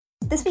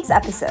This week's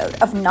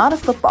episode of Not a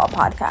Football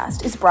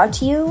Podcast is brought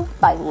to you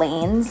by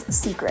Lane's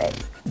Secret.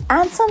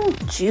 Add some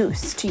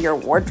juice to your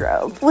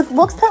wardrobe with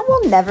looks that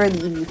will never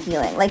leave you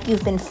feeling like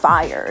you've been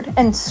fired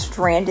and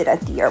stranded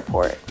at the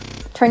airport.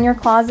 Turn your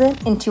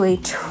closet into a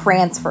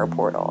transfer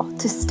portal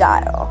to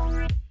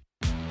style.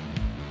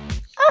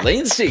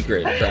 Lane's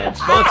Secret, proud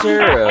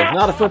sponsor of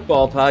Not a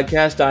Football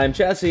Podcast. I'm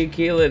Jesse.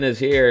 Keelan is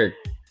here.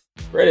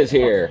 Britt is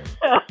here.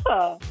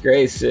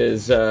 Grace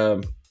is,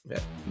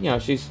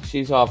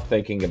 she's off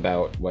thinking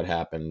about what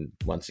happened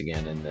once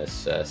again in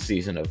this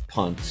season of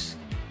punts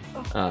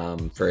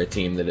for a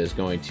team that is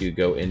going to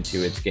go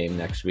into its game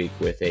next week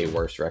with a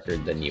worse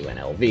record than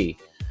UNLV.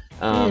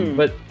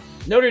 But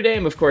Notre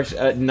Dame, of course,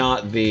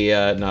 not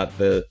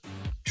the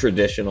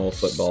traditional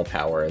football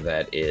power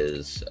that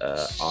is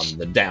on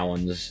the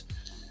downs.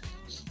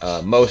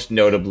 Most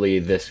notably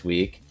this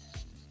week,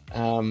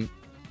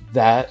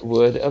 that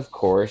would, of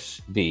course,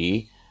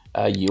 be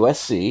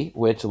USC,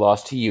 which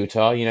lost to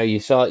Utah. You know, you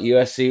saw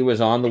USC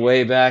was on the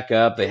way back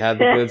up. They had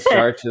the good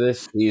start to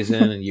this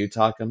season, and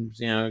Utah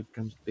comes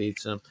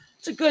beats them.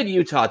 It's a good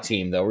Utah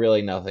team, though.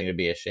 Really nothing to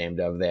be ashamed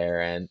of there.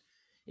 And,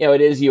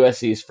 it is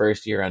USC's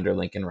first year under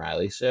Lincoln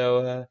Riley.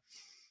 So,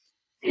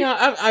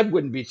 I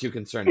wouldn't be too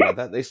concerned about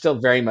that. They still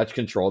very much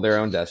control their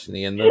own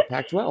destiny in the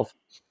Pac-12.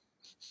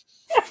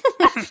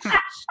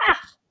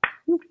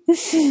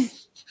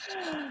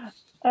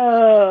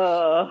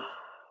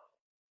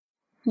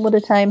 What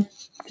a time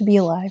to be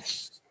alive.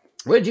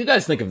 What did you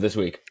guys think of this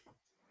week?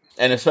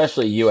 And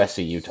especially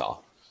USC Utah.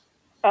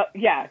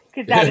 Yeah,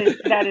 because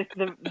that is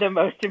the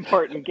most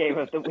important game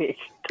of the week,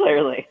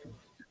 clearly.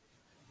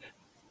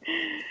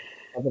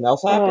 Something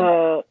else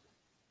happened?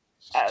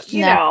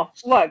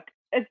 Look,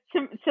 it's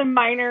some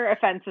minor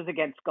offenses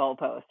against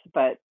goalposts,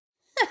 but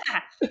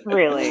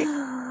really.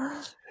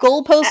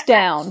 Goalpost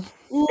down.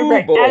 Ooh,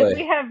 right. Boy.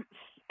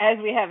 As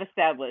we have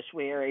established,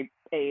 we are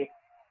a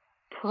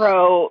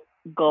pro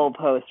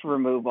goalpost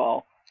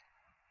removal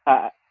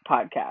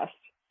podcast.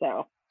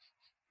 So,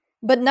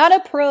 but not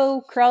a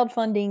pro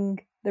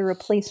crowdfunding the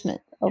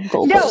replacement of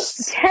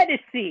goalposts. No,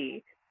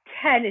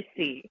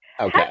 Tennessee.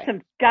 Okay. Have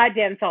some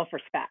goddamn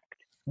self-respect.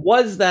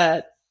 Was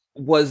that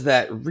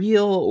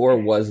real, or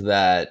was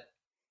that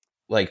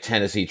like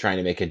Tennessee trying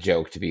to make a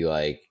joke to be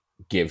like,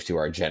 give to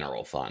our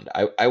general fund?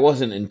 I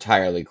wasn't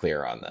entirely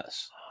clear on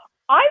this.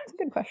 That's a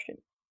good question.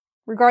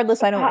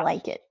 Regardless, I don't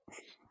like it.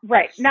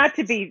 Right. Not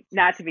to be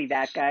that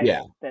guy.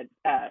 Yeah. That,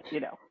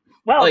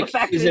 well, like, the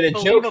fact is it a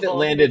joke that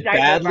landed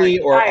badly,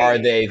 or are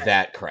they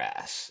that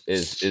crass?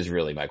 Is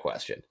really my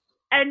question.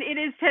 And it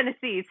is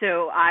Tennessee,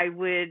 so I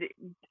would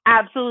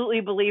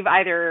absolutely believe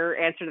either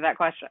answer to that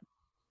question.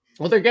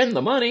 Well, they're getting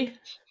the money.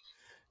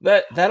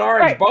 That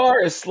orange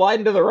bar is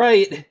sliding to the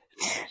right.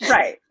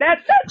 Right.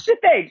 That's the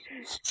thing.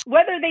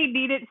 Whether they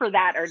need it for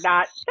that or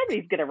not,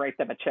 somebody's going to write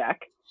them a check.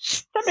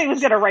 Somebody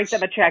was going to write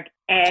them a check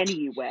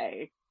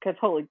anyway, because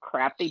holy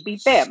crap, they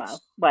beat Bama.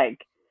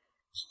 Like,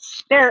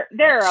 there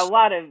are a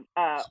lot of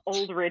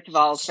old rich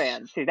Vols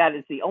fans who that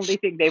is the only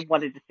thing they've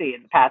wanted to see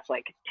in the past,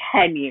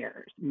 10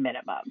 years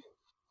minimum.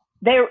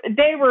 They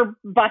were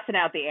busting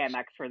out the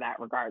Amex for that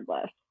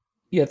regardless.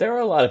 Yeah, there are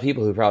a lot of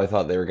people who probably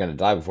thought they were going to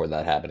die before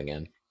that happened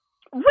again.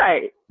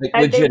 Right.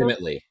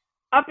 Legitimately.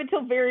 Up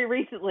until very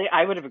recently,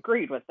 I would have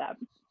agreed with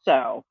them.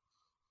 So.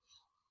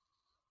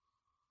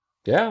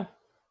 Yeah.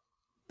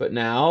 But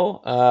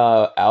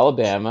now,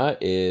 Alabama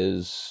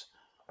is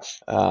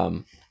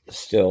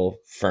still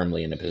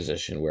firmly in a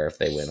position where if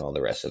they win all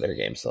the rest of their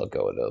games, they'll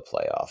go into the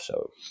playoffs.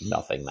 So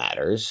nothing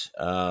matters.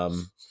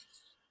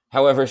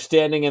 However,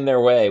 standing in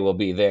their way will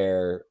be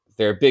their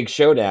big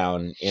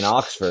showdown in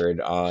Oxford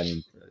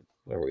on,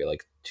 where were we,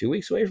 2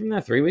 weeks away from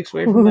that? 3 weeks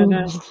away from that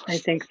now? I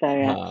think so,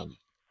 yeah.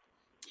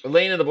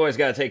 Lane and the boys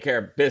got to take care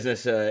of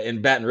business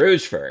in Baton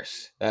Rouge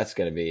first. That's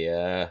going to be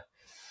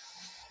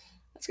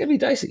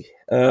dicey.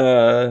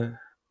 No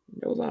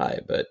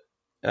lie, but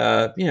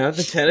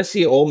the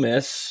Tennessee Ole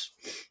Miss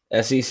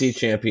SEC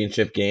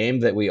championship game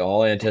that we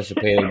all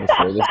anticipated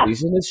before the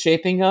season is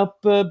shaping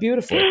up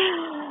beautifully.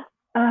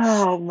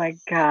 Oh my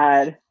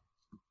God.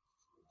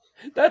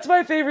 That's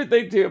my favorite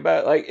thing too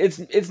about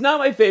it's not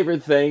my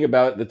favorite thing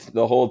about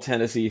the whole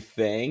Tennessee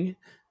thing,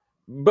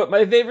 but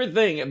my favorite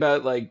thing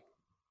about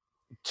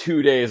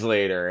 2 days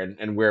later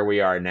and where we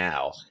are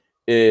now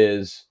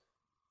is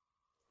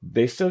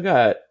they still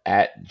got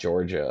at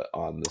Georgia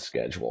on the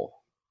schedule.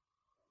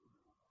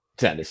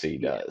 Tennessee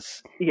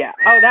does. Yeah.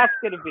 Oh, that's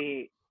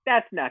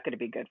not going to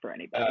be good for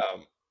anybody.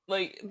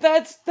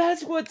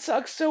 That's what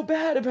sucks so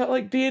bad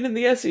about being in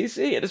the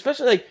SEC, and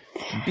especially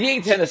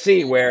being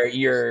Tennessee, where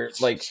you're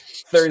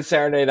third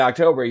Saturday in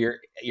October, your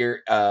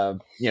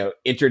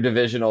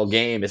interdivisional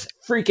game is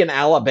freaking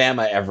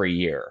Alabama every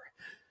year.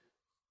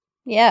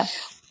 Yeah.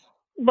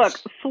 Look,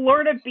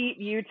 Florida beat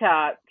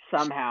Utah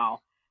somehow,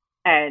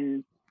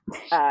 and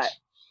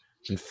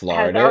And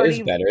Florida already-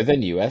 is better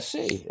than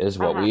USC, is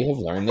what we have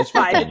learned this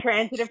by the weekend.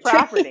 transitive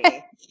property.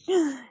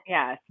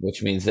 Yes.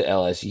 Which means that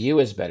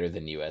LSU is better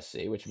than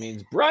USC, which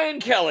means Brian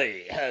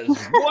Kelly has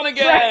won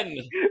again.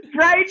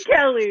 Brian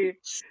Kelly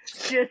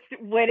just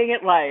winning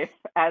at life,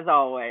 as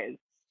always.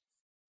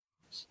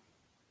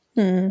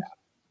 Hmm.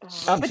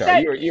 I'm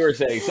sorry, you were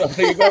saying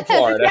something about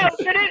Florida. Yeah,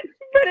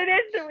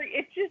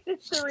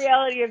 it's the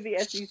reality of the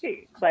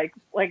SEC. Like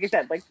I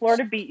said, like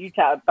Florida beat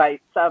Utah by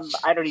some,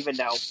 I don't even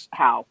know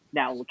how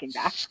now looking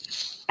back,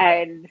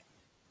 and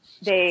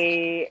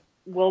they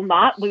will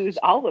not lose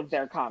all of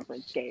their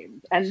conference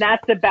games, and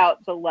that's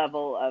about the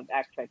level of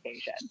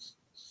expectation.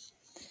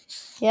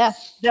 Yeah,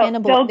 they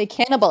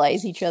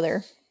cannibalize each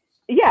other.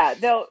 Yeah,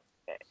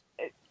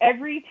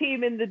 every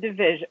team in the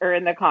division or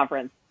in the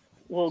conference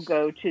will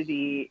go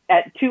to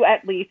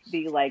at least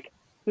the like,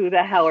 who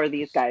the hell are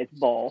these guys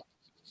bowl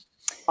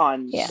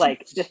on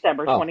like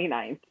December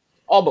 29th.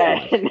 All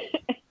but one.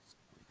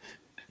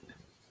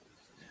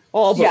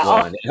 All but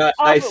one.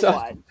 I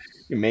saw one.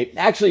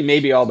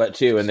 Maybe all but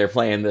two, and they're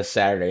playing this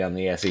Saturday on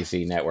the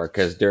SEC network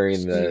because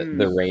during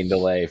the rain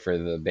delay for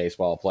the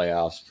baseball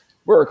playoffs,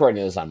 we're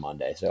recording this on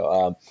Monday,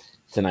 so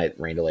tonight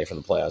rain delay for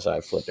the playoffs.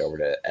 I flipped over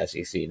to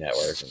SEC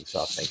network and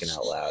saw Thinking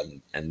Out Loud,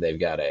 and they've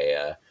got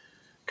a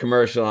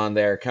commercial on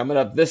there coming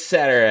up this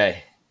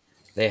Saturday.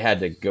 They had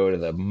to go to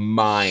the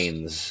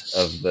mines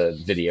of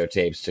the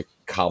videotapes to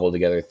cobble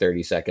together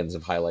 30 seconds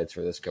of highlights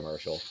for this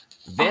commercial.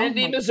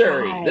 Vandy,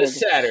 Missouri, God. this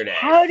Saturday,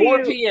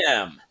 4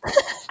 p.m.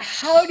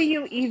 How do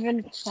you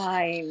even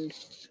find?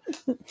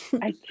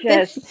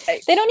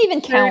 They don't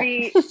even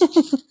count.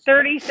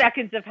 30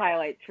 seconds of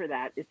highlights for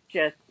that.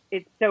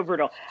 It's so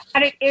brutal.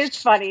 And it is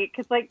funny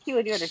because, like,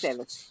 Keelan, you understand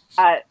this.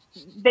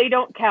 They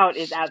don't count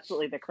is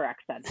absolutely the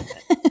correct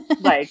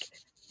sentiment. Like,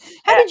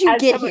 how did you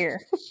get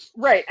here?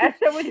 Right. As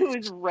someone who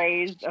was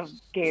raised a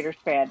Gators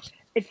fan,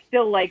 it's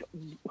still like,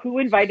 who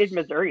invited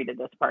Missouri to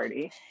this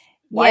party?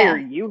 Why are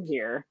you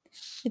here?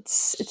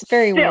 It's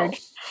very weird.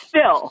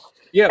 Still.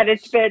 Yeah. And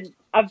it's been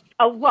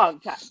a long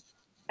time.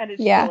 And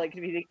it's still like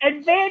confusing.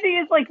 And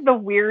Vandy is like the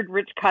weird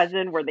rich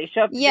cousin where they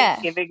show up to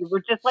Thanksgiving and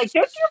we're just like,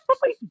 don't you have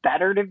something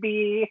better to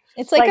be?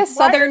 It's like a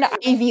Southern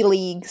Ivy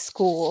League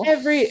school.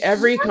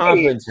 Every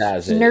conference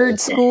has it. Nerd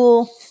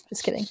school.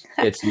 Just kidding.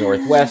 It's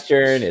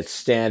Northwestern, it's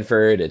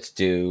Stanford, it's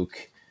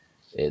Duke,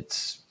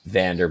 it's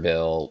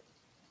Vanderbilt,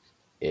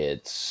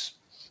 it's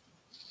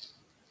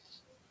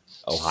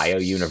Ohio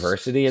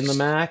University in the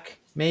MAC,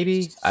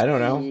 maybe? I don't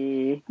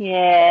know.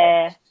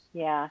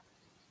 Yeah.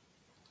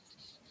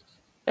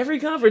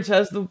 Every conference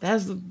has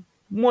the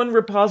one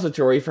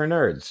repository for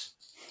nerds.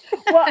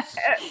 Well,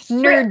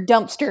 nerd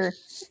dumpster.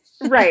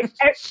 Right.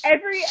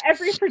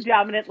 Every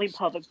predominantly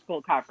public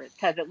school conference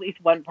has at least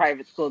one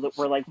private school that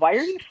we're like, why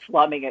are you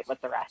slumming it with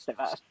the rest of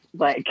us?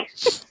 Like,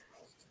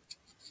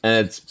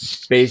 and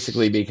it's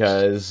basically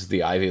because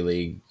the Ivy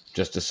League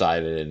just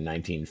decided in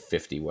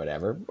 1950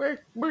 whatever,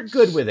 we're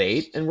good with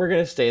 8 and we're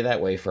going to stay that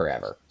way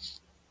forever.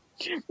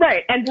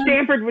 Right. And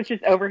Stanford, which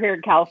is over here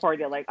in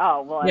California, like,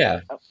 oh,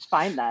 well,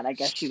 fine then. I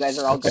guess you guys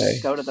are all going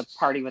to go to the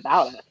party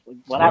without us.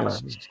 Whatever.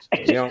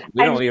 Yeah.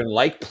 We don't even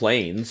like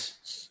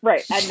planes.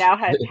 Right. And now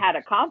has had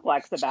a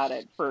complex about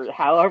it for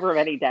however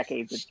many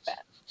decades it's been.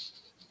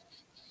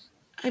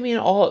 I mean,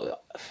 all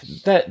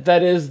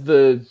that is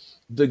the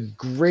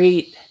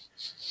great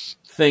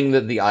thing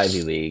that the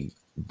Ivy League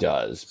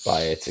does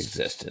by its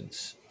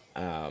existence.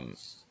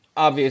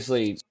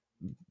 Obviously,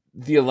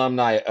 the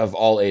alumni of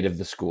all 8 of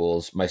the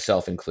schools,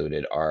 myself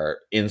included, are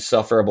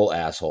insufferable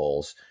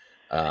assholes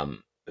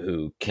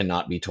who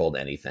cannot be told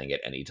anything at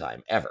any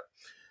time, ever.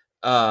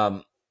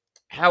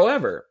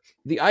 However,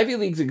 the Ivy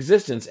League's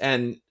existence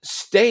and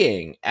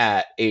staying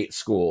at 8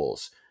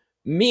 schools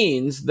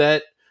means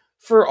that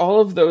for all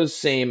of those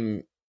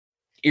same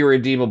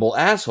irredeemable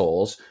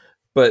assholes,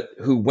 but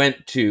who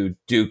went to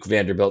Duke,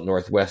 Vanderbilt,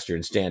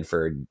 Northwestern,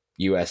 Stanford,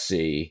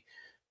 USC,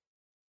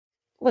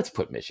 let's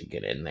put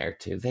Michigan in there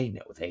too. They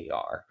know they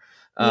are.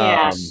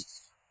 Yeah.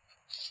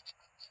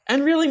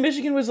 And really,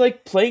 Michigan was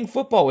like playing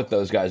football with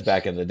those guys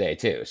back in the day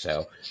too.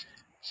 So,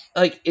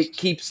 like, it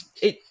keeps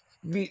it.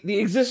 The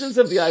existence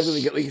of the Ivy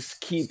League at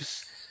least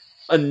keeps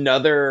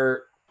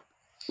another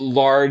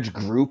large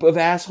group of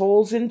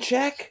assholes in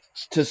check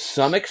to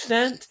some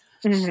extent.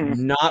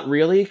 Mm-hmm. Not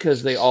really,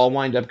 because they all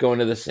wind up going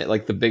to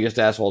the biggest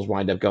assholes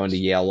wind up going to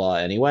Yale Law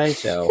anyway.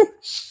 So,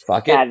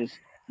 fuck it.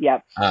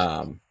 Yep.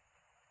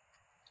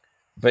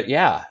 But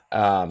yeah,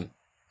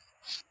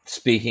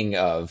 speaking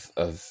of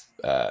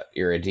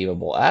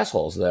irredeemable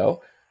assholes,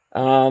 though,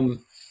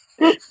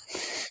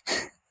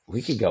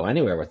 we could go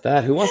anywhere with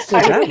that. Who wants to?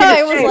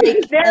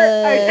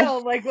 I know,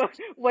 like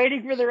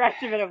waiting for the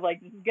rest of it. I'm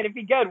like, this is gonna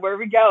be good. Where are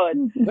we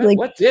going?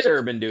 What did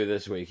Urban do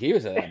this week? He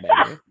was at that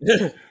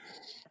bad.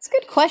 It's a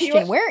good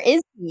question. Where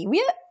is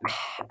he?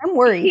 I'm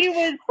worried. He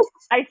was.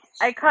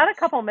 I caught a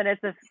couple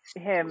minutes of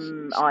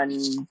him on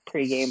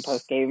pregame,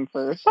 postgame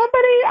for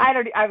somebody.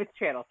 I was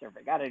channel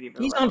surfing. I don't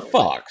even. He's on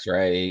Fox,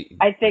 right?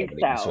 I think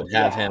so. Would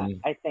have him.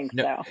 I think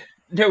so.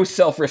 no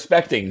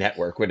self-respecting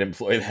network would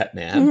employ that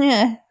man.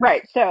 Yeah.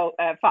 Right. So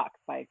Fox,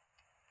 by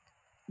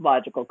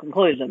logical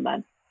conclusion,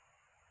 then.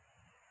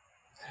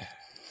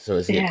 So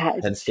is it Yeah,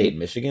 Penn State,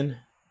 Michigan?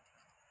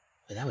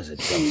 That was a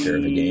dumpster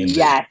of a game.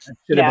 Yes. That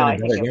should have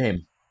been a better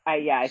game.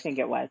 I think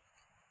it was.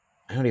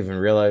 I don't even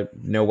really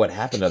know what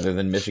happened other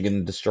than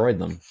Michigan destroyed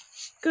them.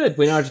 Good.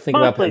 We don't have to think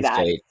about Penn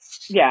State.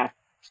 Yeah.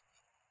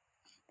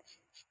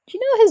 Do you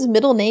know his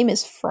middle name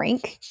is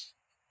Frank?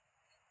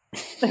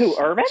 Who,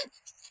 Urban?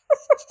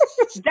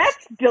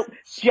 That's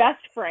just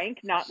Frank,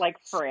 not like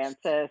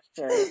Francis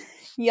or.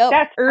 Yep.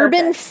 That's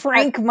Urban perfect.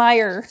 Frank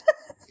Meyer.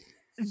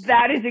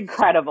 That is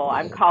incredible.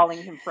 I'm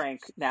calling him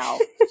Frank now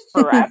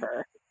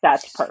forever.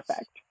 That's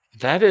perfect.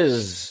 That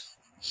is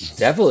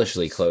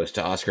devilishly close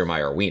to Oscar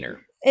Mayer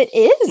Wiener. It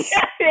is.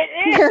 It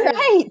is. You're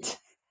right.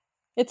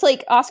 It's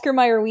like Oscar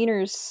Mayer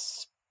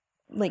Wiener's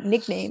like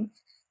nickname,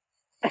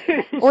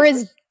 or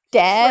his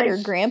dad or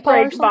grandpa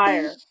Frank or something.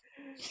 Meyer.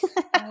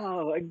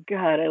 Oh my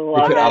god, I We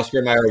love put it.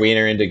 Oscar Mayer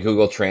Wiener into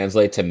Google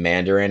Translate to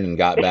Mandarin and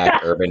got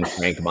back Urban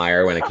Frank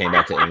Meyer when it came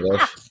back to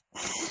English.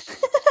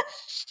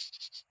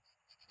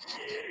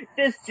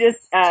 This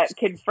just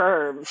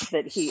confirms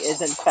that he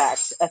is in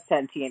fact a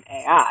sentient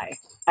AI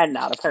and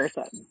not a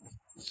person.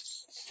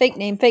 Fake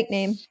name.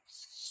 Exactly.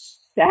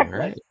 All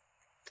right.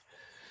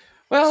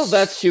 Well,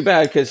 that's too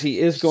bad because he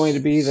is going to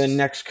be the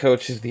next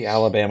coach of the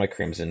Alabama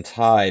Crimson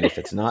Tide if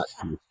it's not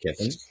Keith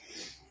Kiffin.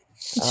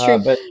 It's true.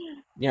 But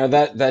you know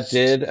that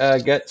did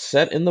get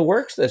set in the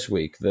works this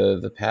week.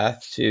 The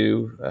path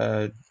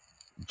to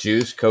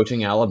Juice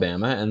coaching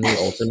Alabama and the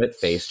ultimate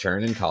face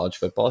turn in college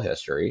football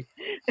history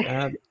is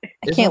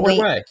can't wait.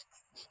 underway.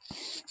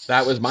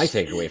 That was my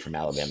takeaway from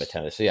Alabama,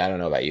 Tennessee. I don't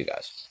know about you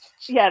guys.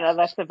 Yeah, no,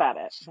 that's about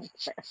it.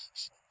 That's fair.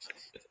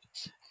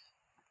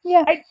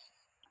 Yeah.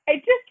 I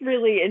just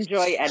really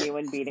enjoy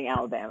anyone beating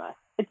Alabama.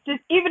 It's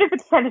just, even if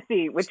it's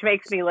Tennessee, which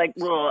makes me like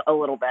a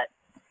little bit,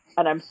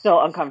 and I'm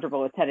still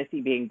uncomfortable with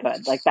Tennessee being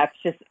good. Like that's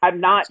just,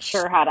 I'm not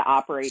sure how to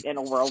operate in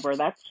a world where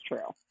that's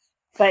true.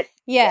 But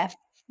Yeah.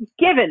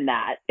 given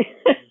that,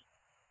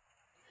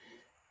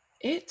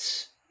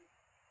 It's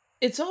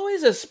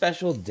always a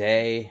special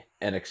day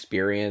and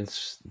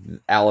experience,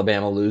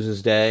 Alabama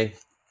loses day,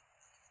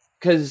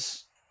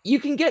 because you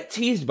can get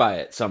teased by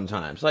it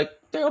sometimes. Like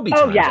there'll be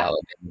times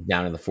Alabama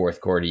down in the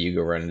fourth quarter, you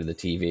go run into the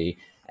TV,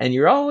 and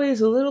you're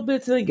always a little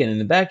bit thinking in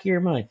the back of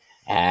your mind,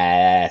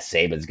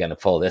 Saban's gonna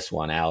pull this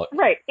one out.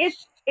 Right.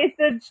 It's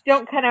a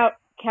don't count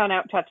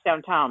out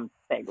touchdown Tom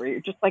thing where you're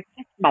just like,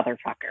 this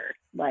motherfucker.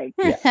 Like,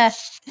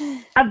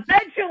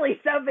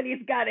 eventually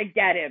somebody's got to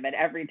get him, and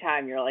every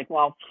time you're like,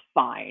 well,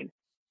 fine.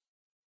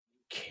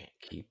 Can't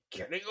keep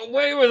getting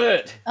away with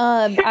it.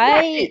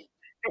 I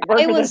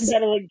was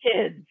settling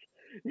kids.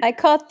 I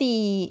caught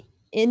the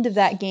end of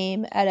that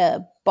game at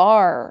a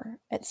bar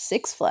at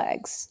Six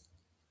Flags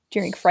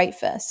during Fright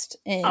Fest,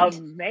 and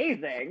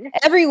amazing.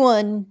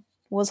 Everyone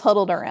was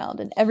huddled around,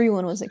 and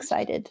everyone was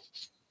excited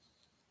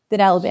that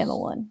Alabama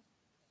won.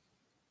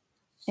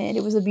 And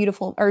it was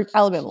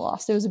Alabama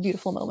lost. It was a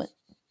beautiful moment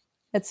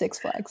at Six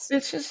Flags.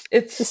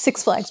 It's the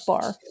Six Flags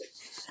bar.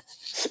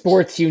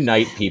 Sports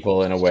unite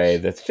people in a way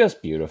that's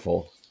just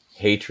beautiful.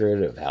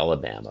 Hatred of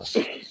Alabama.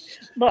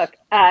 Look,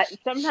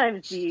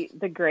 sometimes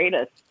the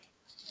greatest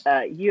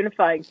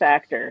unifying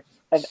factor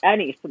of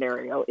any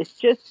scenario is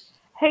just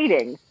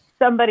hating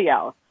somebody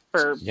else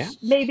for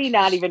maybe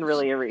not even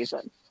really a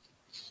reason.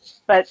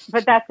 But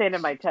that's the end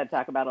of my TED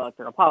Talk about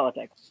electoral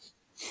politics.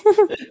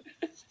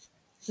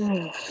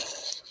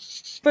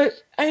 But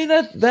I mean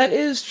that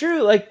is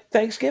true. Like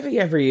Thanksgiving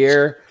every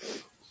year,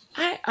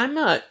 I'm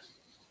not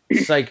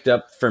psyched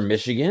up for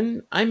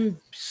Michigan. I'm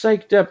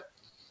psyched up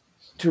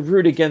to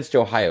root against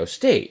Ohio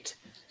State.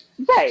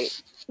 Right.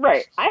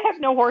 I have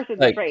no horse in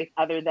the race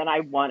other than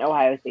I want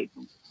Ohio State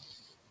to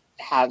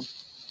have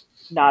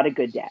not a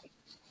good day.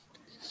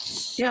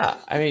 Yeah,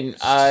 I mean,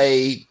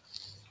 I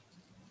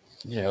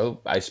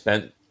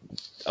spent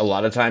a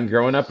lot of time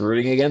growing up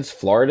rooting against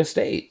Florida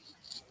State.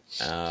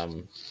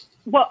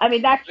 Well, I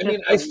mean, that's just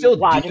I still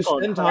do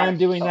spend time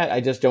doing that.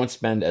 I just don't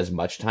spend as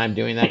much time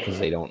doing that because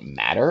they don't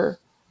matter.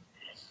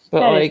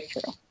 But that is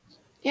true.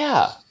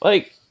 Yeah,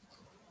 like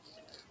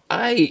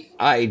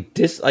I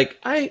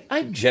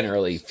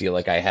generally feel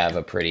like I have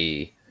a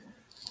pretty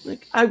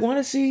I want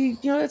to see,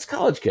 it's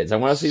college kids. I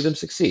want to see them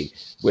succeed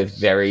with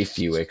very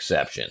few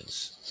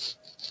exceptions.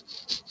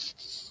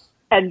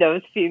 And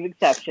those few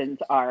exceptions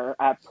are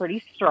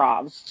pretty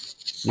strong.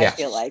 Yeah. I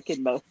feel like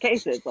in most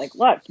cases, like,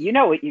 look, you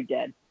know what you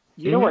did.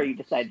 You know where you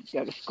decided to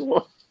go to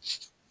school.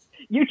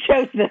 You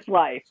chose this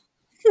life.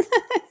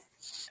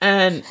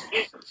 And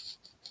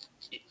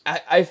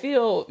I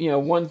feel,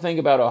 one thing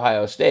about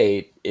Ohio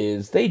State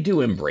is they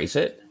do embrace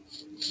it.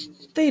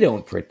 They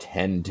don't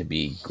pretend to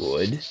be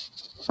good.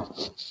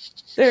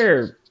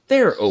 They're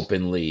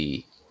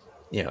openly,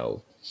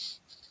 are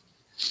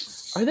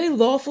they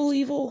lawful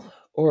evil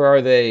or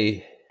are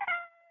they?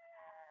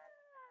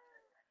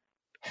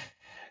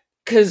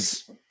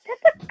 Because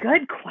that's a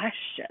good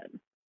question.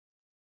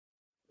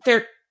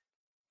 They're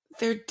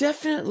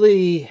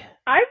definitely.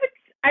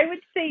 I would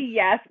say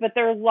yes, but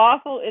they're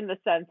lawful in the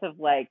sense of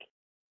like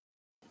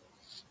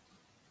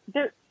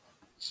they're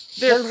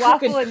They're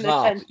lawful crooked in the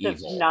cop sense of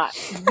evil. not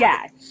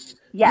yes.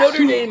 Yes.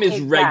 Notre Dame is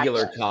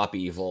regular Exactly. cop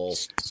evil,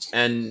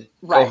 and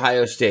Right.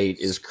 Ohio State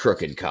is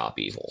crooked cop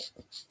evil.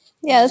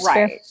 Yeah, that's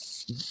fair. Right.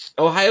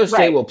 Ohio State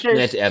Right. will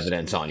There's- plant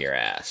evidence on your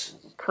ass.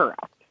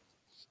 Correct.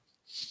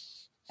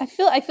 I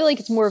feel like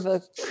it's more of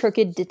a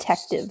crooked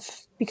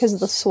detective because of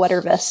the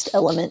sweater vest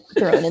element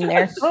thrown in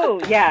there. Oh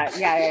yeah.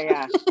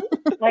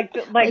 Like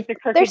the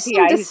crooked there's some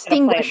PI who's gonna plant the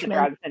distinguishment.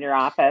 drugs in your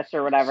office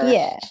or whatever.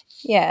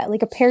 Yeah,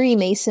 like a Perry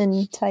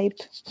Mason type,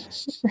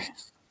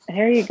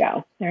 There you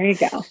go.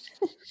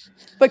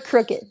 but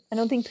crooked. I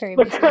don't think Perry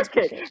But Mason is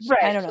crooked. crooked.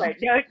 Right. I don't know. Right.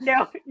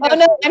 No. Oh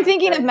no, I'm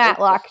thinking of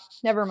Matlock.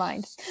 Never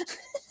mind.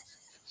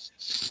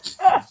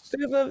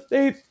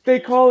 They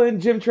call in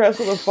Jim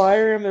Tressel to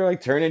fire him. They're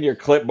like, turn in your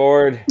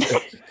clipboard.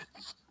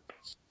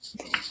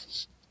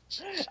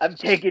 I'm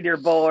taking your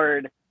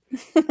board.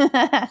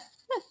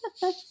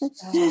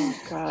 Oh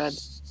God.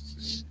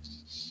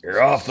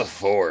 You're off the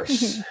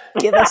force.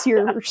 Give us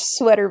your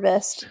sweater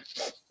vest.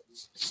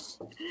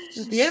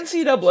 The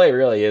NCAA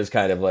really is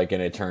kind of like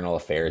an internal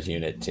affairs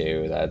unit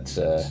too. That's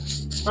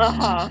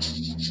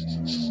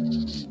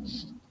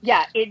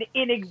Yeah,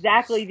 in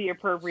exactly the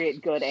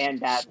appropriate good and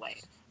bad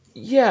ways.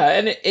 Yeah,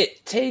 and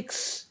it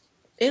takes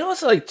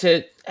also like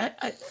to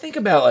I think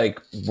about like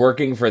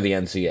working for the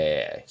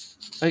NCAA.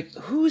 Like,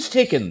 who's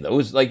taking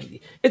those?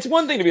 Like, it's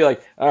one thing to be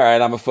like, all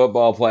right, I'm a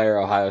football player.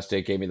 Ohio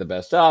State gave me the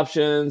best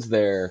options.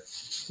 They're,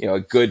 a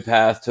good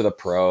path to the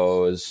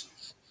pros.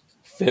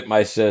 Fit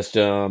my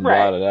system.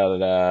 Right. Blah, da, da, da,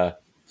 da.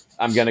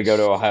 I'm going to go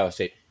to Ohio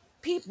State.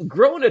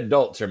 Grown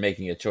adults are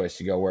making a choice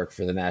to go work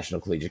for the National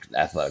Collegiate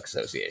Athletic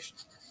Association.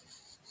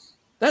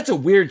 That's a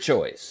weird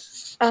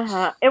choice.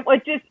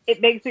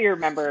 It makes me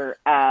remember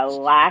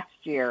last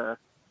year,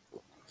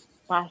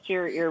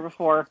 year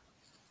before.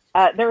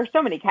 There were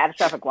so many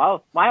catastrophic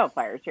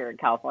wildfires here in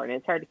California.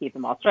 It's hard to keep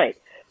them all straight.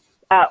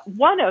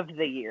 One of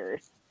the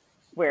years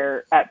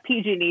where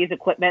PG&E's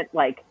equipment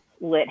like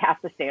lit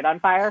half the state on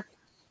fire,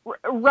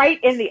 right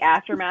in the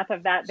aftermath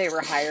of that, they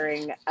were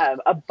hiring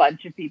a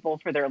bunch of people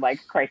for their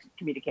like crisis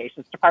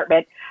communications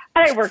department.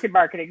 And I work in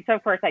marketing, so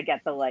of course I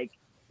get the like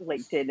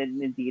LinkedIn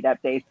and Indeed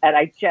updates, and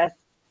I just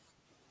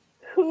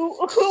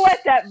who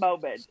at that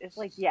moment is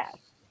like, yes,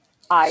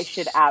 I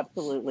should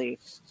absolutely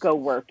go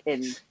work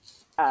in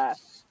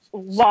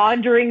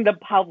laundering the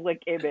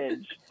public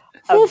image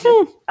of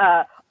this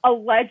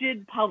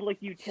alleged public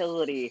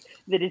utility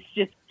that is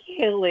just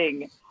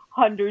killing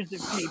hundreds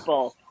of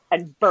people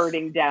and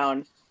burning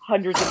down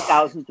hundreds of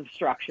thousands of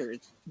structures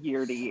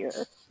year to year.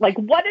 Like,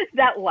 what does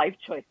that life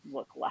choice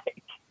look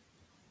like?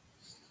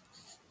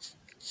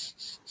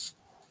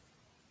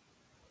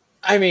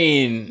 I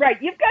mean...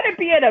 Right, you've got to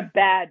be in a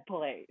bad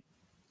place.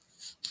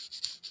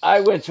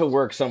 I went to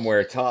work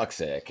somewhere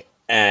toxic,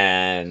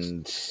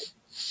 and...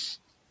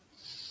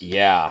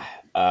 Yeah,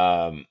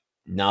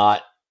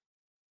 not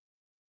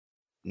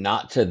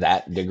to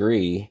that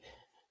degree.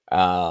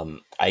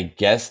 I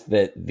guess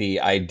that the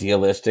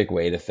idealistic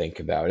way to think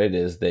about it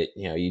is that,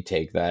 you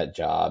take that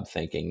job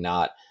thinking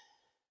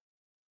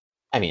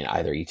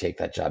either you take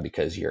that job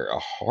because you're a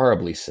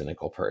horribly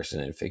cynical person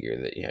and figure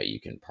that,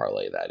 you can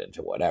parlay that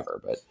into whatever.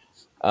 But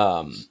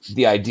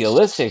the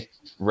idealistic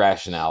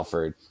rationale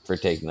for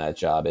taking that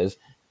job is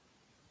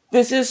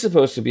this is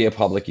supposed to be a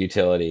public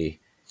utility.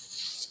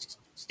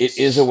 It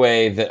is a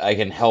way that I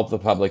can help the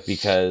public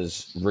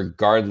because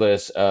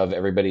regardless of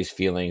everybody's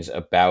feelings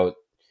about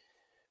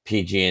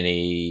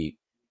PG&E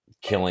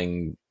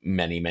killing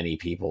many, many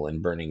people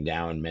and burning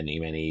down many,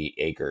 many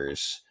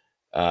acres,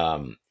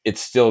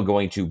 it's still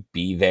going to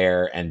be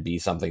there and be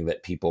something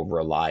that people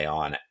rely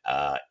on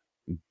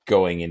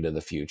going into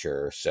the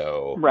future.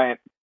 So right.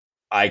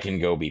 I can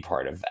go be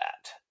part of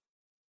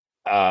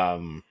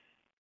that.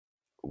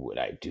 Would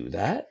I do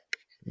that?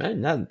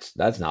 Man,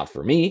 that's not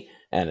for me,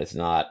 and it's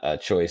not a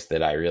choice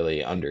that I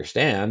really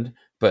understand,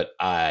 but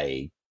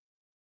I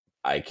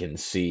can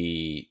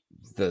see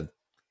the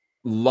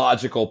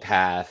logical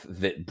path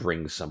that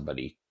brings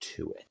somebody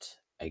to it,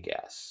 I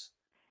guess.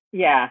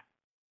 Yeah.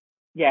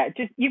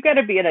 Just you've got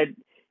to be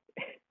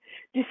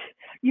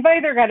you've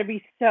either got to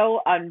be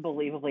so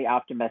unbelievably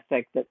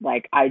optimistic that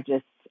like I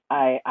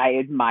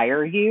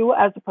admire you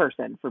as a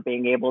person for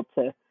being able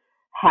to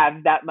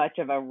have that much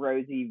of a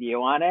rosy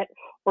view on it,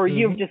 or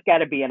you've just got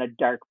to be in a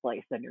dark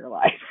place in your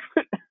life.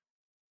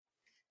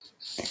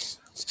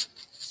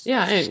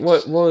 Yeah, hey,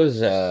 what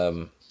was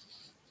a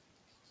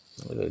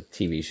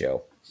TV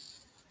show?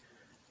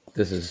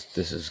 This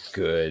is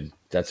good.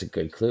 That's a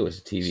good clue. It's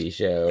a TV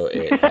show.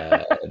 It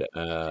had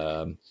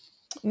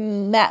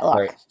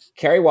Matlock.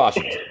 Kerry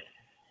Washington.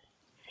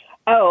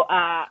 Oh,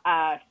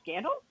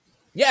 Scandal?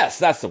 Yes,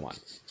 that's the one.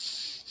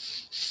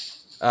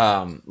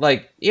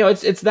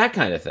 It's that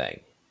kind of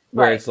thing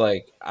where Right. it's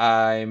like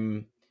I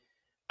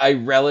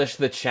relish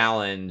the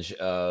challenge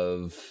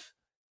of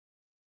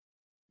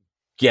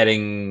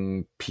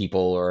getting people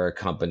or a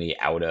company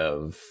out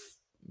of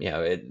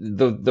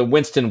the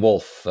Winston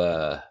Wolfe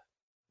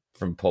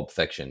from Pulp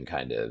Fiction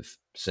kind of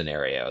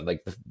scenario,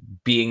 like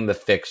being the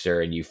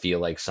fixer, and you feel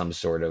like some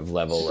sort of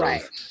level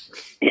Right.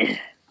 of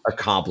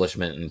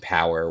accomplishment and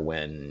power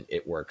when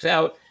it works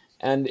out.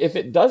 And if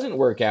it doesn't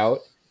work out,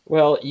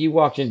 well, you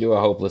walked into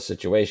a hopeless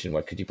situation.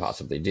 What could you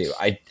possibly do?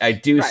 I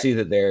do Right. see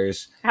that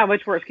there's, How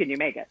much worse can you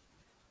make it?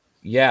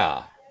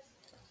 yeah,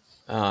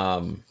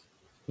 not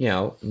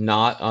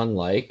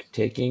unlike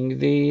taking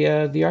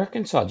the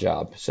Arkansas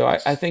job. So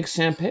I think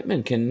Sam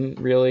Pittman can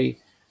really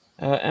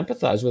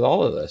empathize with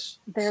all of this.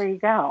 There you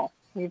go.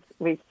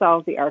 We've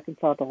solved the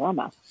Arkansas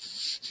dilemma.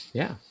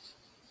 Yeah.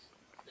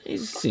 He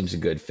seems a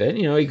good fit.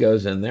 He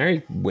goes in there,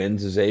 he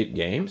wins his 8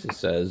 games. He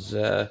says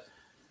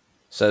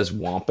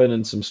Wampin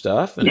and some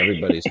stuff, and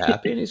everybody's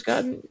happy, and he's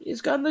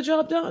gotten the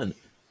job done.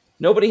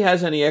 Nobody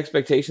has any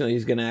expectation that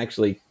he's going to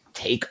actually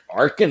take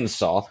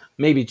Arkansas.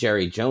 Maybe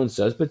Jerry Jones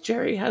does, but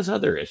Jerry has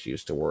other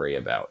issues to worry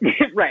about.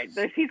 Right.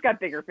 He's got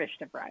bigger fish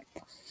to fry.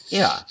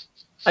 Yeah.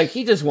 Like,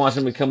 he just wants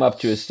him to come up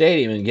to a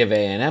stadium and give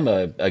A&M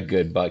a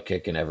good butt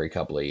kicking every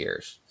couple of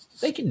years.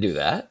 They can do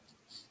that.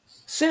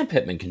 Sam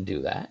Pittman can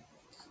do that.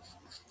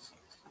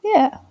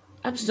 Yeah.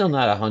 I'm still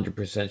not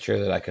 100% sure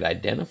that I could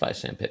identify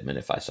Sam Pittman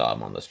if I saw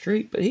him on the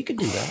street, but he could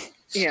do that.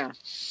 Yeah.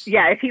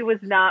 Yeah, if he was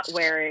not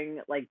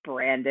wearing, like,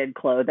 branded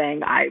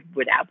clothing, I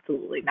would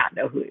absolutely not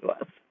know who he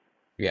was.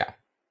 Yeah.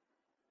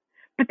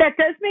 But that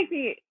does make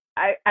me,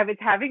 I was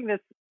having this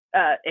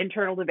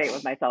internal debate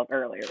with myself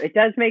earlier. It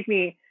does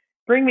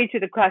bring me to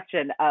the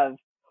question of,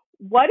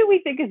 what do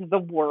we think is the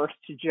worst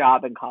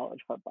job in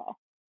college football?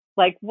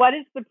 Like, what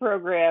is the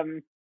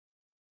program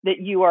that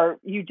you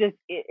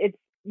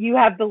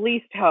have the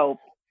least hope?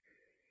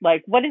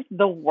 Like, what is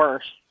the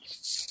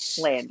worst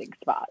landing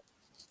spot?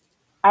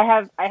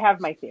 I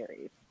have my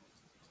theories.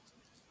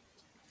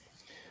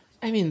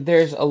 I mean,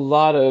 there's a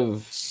lot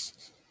of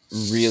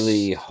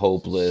really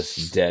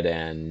hopeless, dead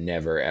end,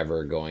 never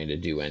ever going to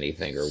do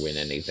anything or win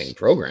anything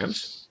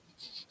programs.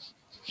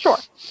 Sure.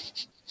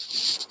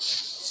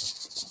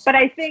 But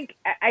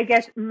I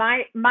guess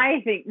my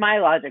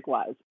logic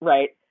was,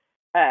 right,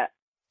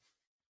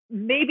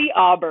 maybe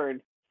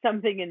Auburn,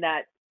 something in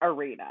that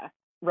arena,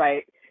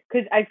 right?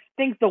 Because I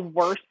think the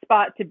worst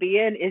spot to be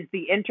in is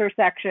the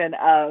intersection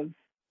of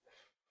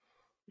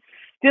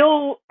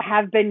still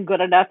have been good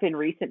enough in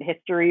recent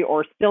history,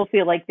 or still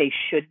feel like they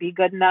should be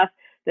good enough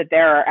that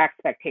there are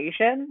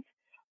expectations,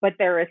 but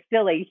there is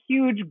still a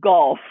huge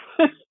gulf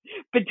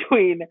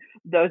between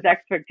those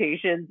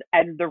expectations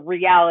and the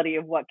reality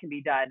of what can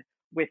be done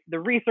with the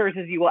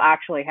resources you will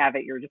actually have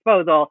at your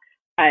disposal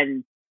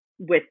and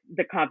with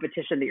the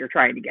competition that you're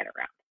trying to get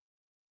around.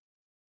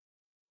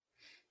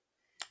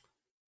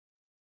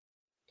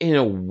 In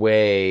a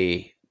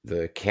way,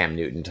 the Cam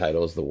Newton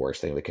title is the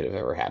worst thing that could have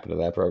ever happened to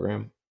that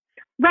program.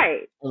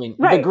 Right. I mean,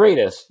 right.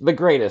 the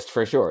greatest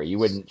for sure. You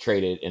wouldn't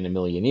trade it in a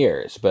million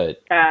years,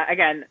 but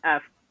again,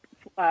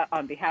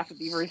 on behalf of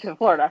the University of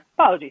Florida,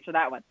 apologies for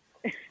that one.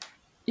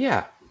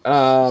 Yeah,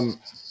 but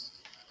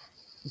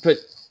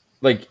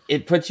like,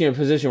 it puts you in a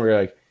position where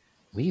you're like,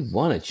 we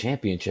won a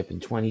championship in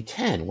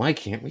 2010. Why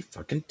can't we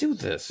fucking do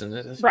this?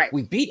 And right.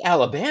 We beat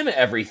Alabama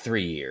every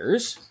 3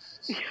 years.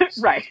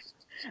 Right.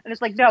 And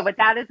it's like, no, but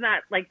that is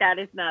not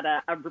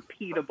a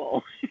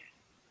repeatable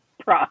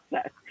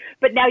process.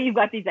 But now you've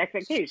got these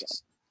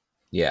expectations.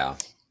 Yeah.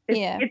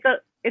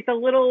 It's a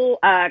little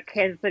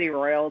Kansas City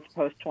Royals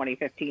post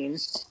 2015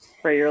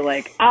 where you're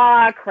like,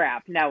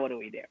 crap, now what do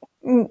we do?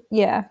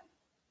 Yeah.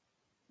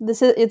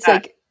 This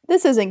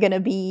isn't going to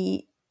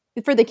be,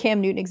 for the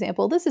Cam Newton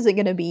example, this isn't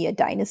going to be a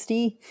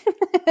dynasty.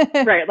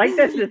 Right. Like,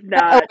 this is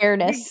not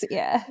awareness.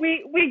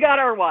 We got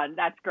our one.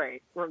 That's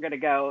great. We're going to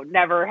go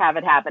never have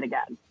it happen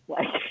again.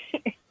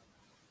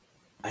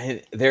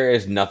 Like, there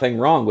is nothing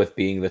wrong with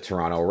being the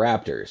Toronto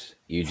Raptors.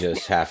 You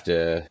just have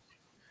to,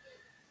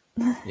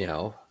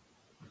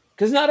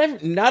 because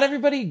not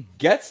everybody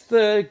gets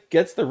the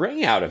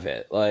ring out of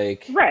it.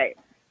 Like, right.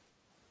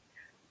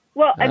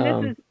 Well,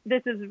 and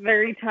this is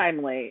very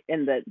timely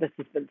in that this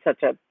has been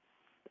such a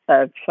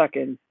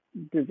fucking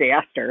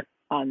disaster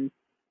on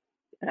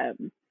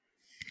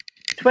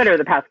Twitter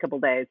the past couple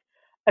days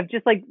of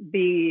just like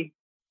the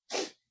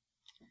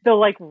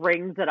like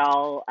rings that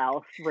all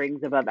else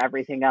rings above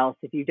everything else.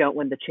 If you don't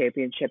win the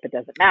championship, it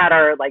doesn't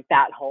matter. Like,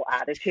 that whole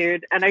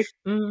attitude. And I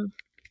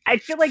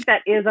feel like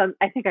that is on,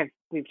 I think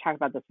we've talked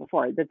about this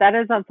before, that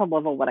is on some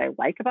level what I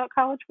like about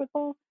college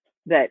football,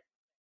 that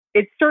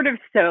it's sort of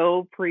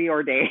so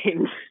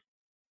preordained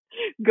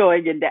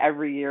going into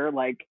every year,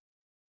 like,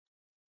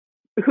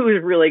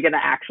 who's really going to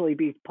actually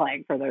be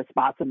playing for those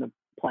spots in the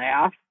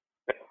playoffs,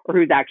 or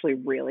who's actually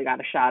really got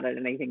a shot at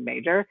anything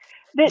major,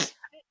 that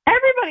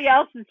everybody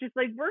else is just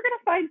like, we're going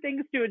to find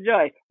things to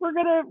enjoy. We're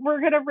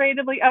going to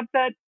randomly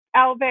upset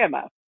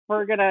Alabama.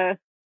 We're going to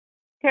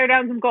tear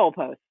down some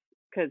goalposts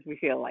because we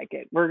feel like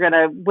it. We're going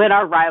to win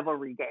our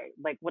rivalry game,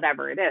 like,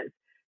 whatever it is.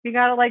 You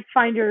got to, like,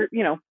 find your,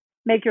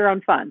 make your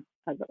own fun,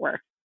 as it were.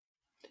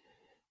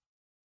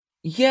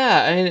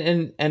 Yeah,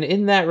 and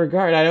in that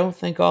regard, I don't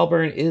think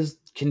Auburn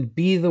can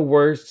be the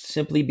worst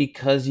simply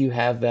because you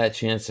have that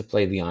chance to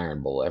play the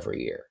Iron Bowl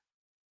every year.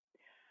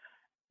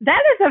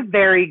 That is a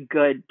very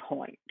good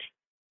point.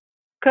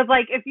 Because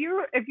like if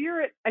you're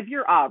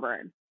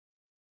Auburn,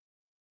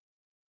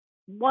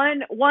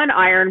 one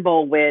Iron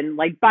Bowl win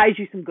like buys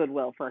you some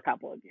goodwill for a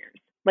couple of years.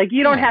 Like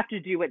you don't have to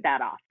do it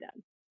that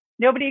often.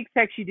 Nobody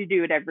expects you to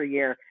do it every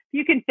year.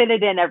 You can fit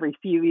it in every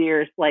few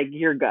years. Like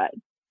you're good.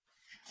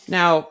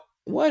 Now,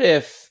 what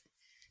if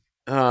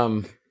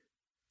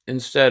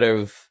instead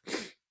of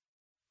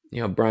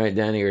Bryant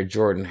Denny or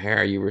Jordan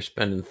Hare, you were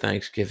spending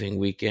Thanksgiving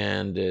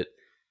weekend at,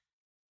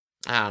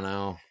 I don't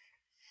know,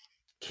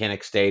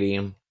 Kinnick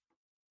Stadium,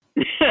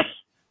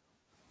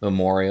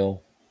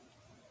 Memorial,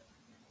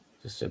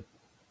 just a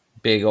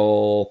big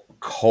old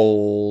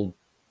cold,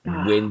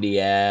 windy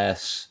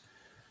ass,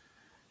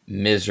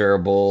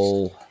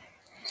 miserable,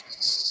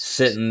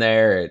 sitting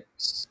there at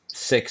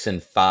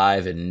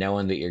 6-5 and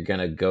knowing that you're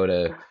gonna go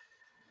to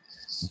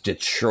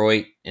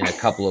Detroit in a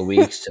couple of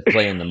weeks to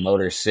play in the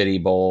Motor City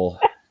Bowl,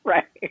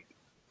 right,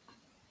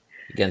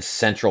 against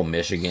Central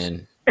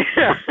Michigan.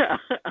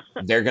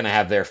 They're gonna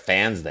have their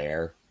fans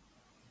there.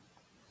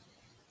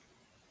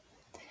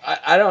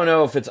 I don't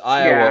know if it's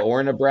Iowa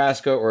or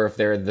Nebraska, or if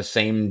they're the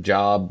same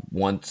job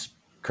once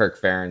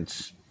Kirk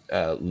Ferentz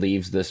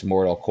leaves this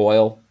mortal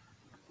coil.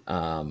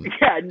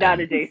 Not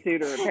a day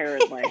sooner,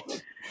 apparently.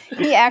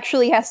 He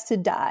actually has to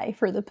die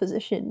for the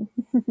position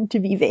to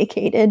be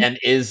vacated. And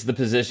is the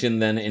position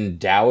then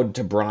endowed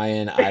to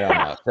Brian? I don't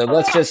know. So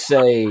let's just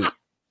say...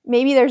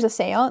 Maybe there's a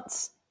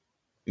seance.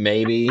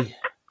 Maybe.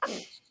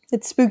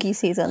 It's spooky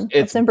season.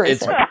 Let's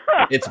embrace it.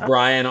 It's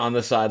Brian on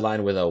the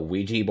sideline with a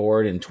Ouija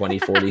board in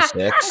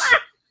 2046.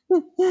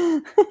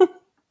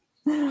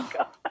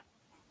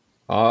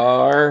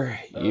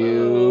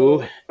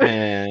 R-U-N...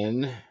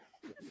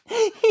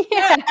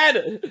 Yeah.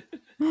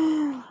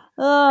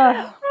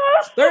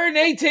 It's 3rd and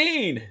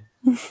 18.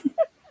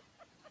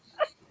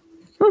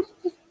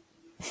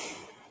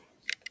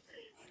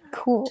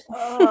 Cool.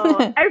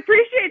 I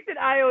appreciate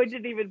that Iowa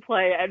didn't even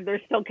play and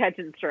they're still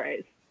catching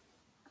strays.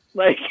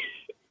 Like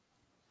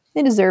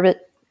they deserve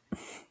it.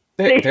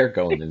 They're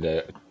going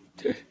into...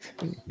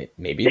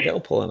 Maybe they'll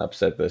pull an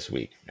upset this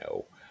week.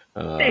 No.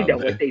 They know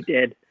what they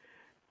did.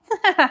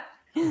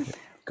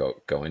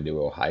 Go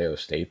into Ohio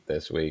State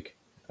this week.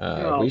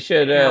 We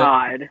should...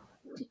 God.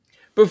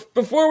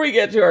 Before we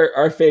get to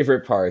our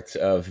favorite parts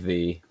of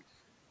the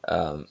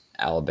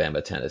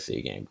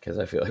Alabama-Tennessee game, because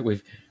I feel like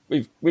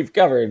we've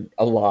covered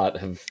a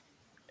lot of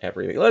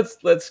everything.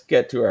 Let's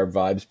get to our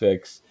vibes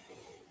picks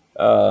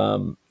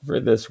for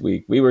this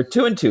week. We were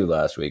 2-2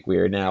 last week. We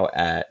are now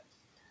at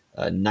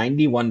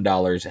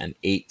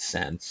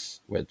 $91.08,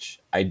 which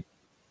I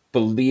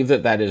believe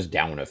that is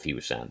down a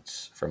few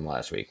cents from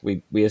last week.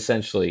 We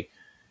essentially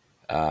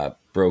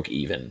broke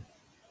even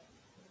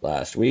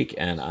last week,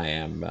 and I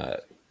am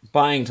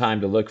buying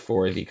time to look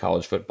for the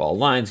college football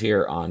lines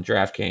here on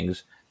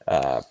DraftKings,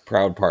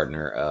 proud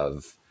partner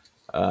of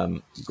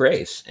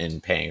Grace in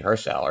paying her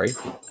salary.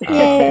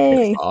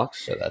 Yay!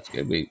 So that's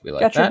good. We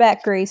like Got that. your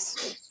back,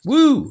 Grace.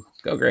 Woo!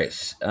 Go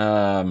Grace.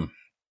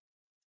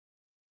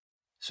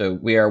 So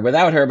we are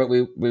without her, but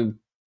we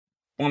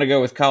want to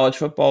go with college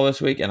football this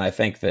week, and I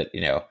think that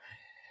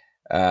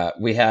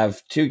we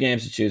have two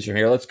games to choose from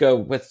here. Let's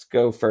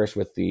go first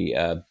with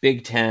the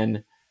Big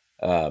Ten,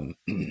 the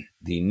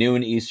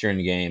noon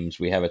Eastern games.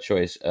 We have a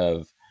choice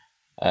of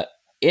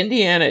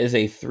Indiana is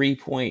a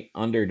 3-point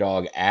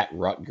underdog at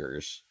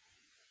Rutgers,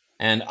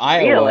 and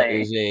Iowa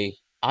is a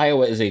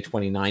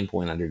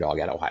 29-point underdog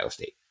at Ohio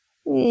State.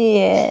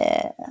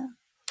 Yeah,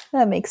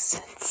 that makes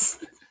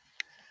sense.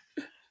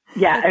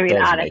 Yeah, I mean,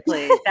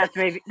 honestly, that's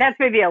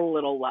maybe a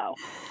little low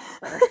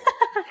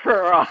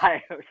for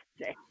Ohio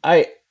State.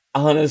 I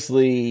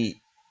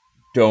honestly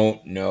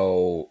don't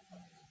know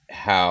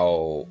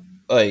how,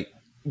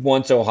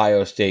 once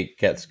Ohio State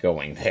gets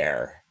going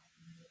there,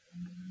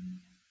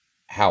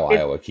 how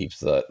Iowa keeps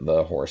the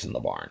horse in the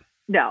barn.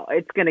 No,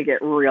 it's going to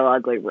get real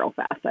ugly real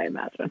fast, I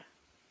imagine.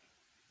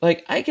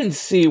 I can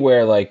see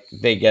where,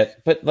 they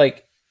get, but,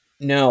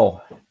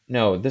 no,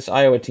 this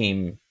Iowa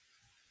team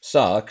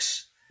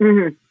sucks.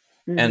 Mm-hmm.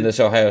 Mm-hmm. And this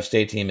Ohio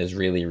State team is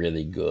really,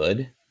 really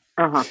good.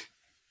 Uh-huh.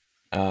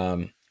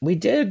 We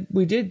did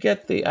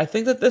get I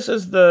think that this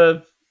is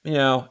the,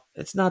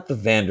 it's not the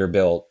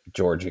Vanderbilt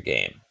Georgia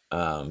game,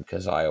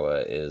 because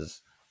Iowa is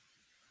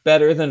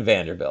better than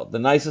Vanderbilt. The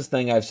nicest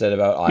thing I've said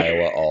about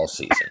Iowa all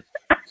season.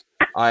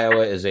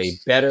 Iowa is a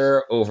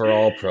better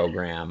overall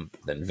program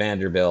than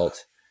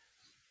Vanderbilt.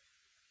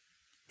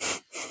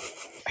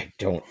 I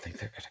don't think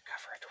they're going to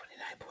cover a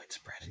 29-point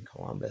spread in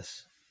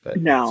Columbus. But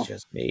no. That's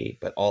just me.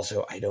 But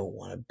also, I don't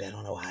want to bet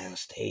on Ohio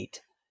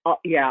State.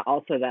 Yeah,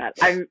 also that.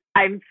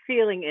 I'm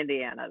feeling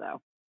Indiana,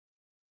 though.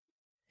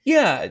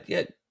 Yeah.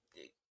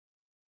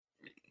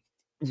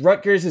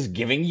 Rutgers is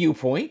giving you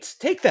points.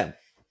 Take them.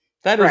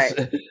 That is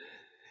right.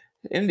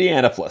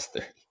 Indiana plus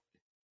 30.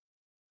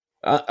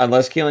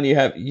 Unless,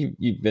 Keelan,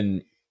 you've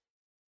been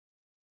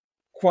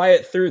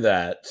quiet through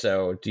that.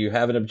 So, do you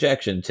have an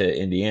objection to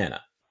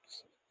Indiana?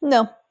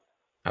 No.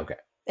 Okay.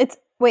 Is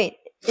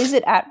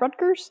it at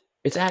Rutgers?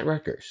 It's at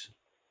Rutgers.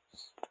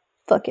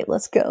 Fuck it,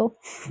 let's go.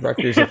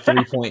 Rutgers a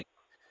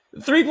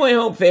 3-point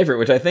home favorite,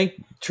 which I think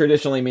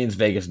traditionally means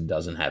Vegas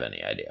doesn't have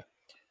any idea.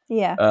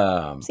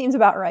 Yeah, seems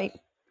about right.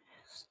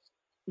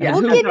 Yeah,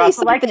 We'll give you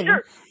something.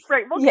 Sure,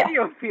 right, we'll give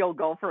you a field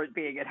goal for it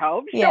being at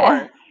home.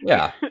 Sure.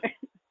 Yeah.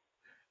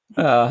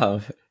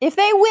 If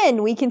they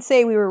win, we can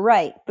say we were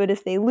right, but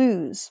if they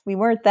lose, we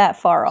weren't that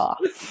far off.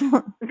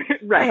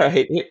 Right. All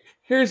right.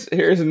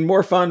 Here's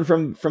more fun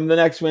from the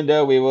next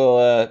window.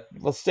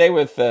 We'll stay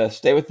with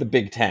the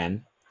Big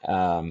Ten.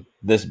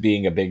 This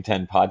being a Big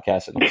Ten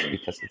podcast, and also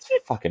because it's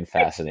fucking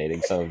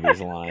fascinating, some of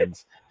these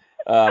lines.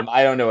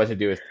 I don't know what to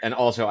do with, and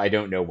also I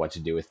don't know what to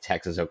do with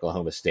Texas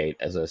Oklahoma State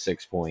as a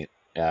 6-point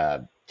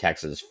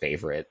Texas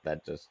favorite.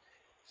 That just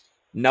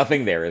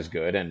nothing there is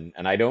good, and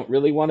I don't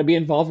really want to be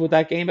involved with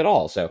that game at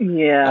all. So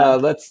yeah,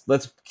 let's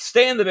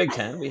stay in the Big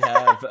Ten. We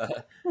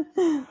have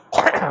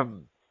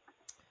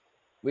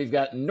we've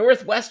got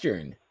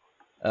Northwestern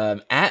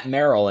at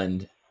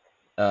Maryland.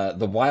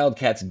 The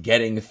Wildcats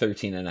getting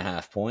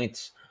 13.5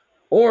 points,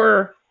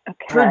 or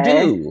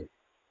Purdue.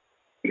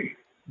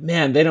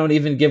 Man, they don't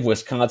even give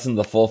Wisconsin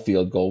the full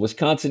field goal.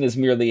 Wisconsin is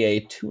merely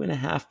a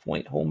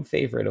 2.5-point home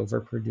favorite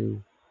over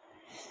Purdue.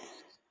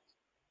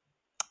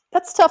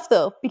 That's tough,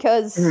 though,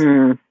 because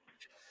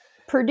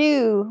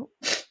Purdue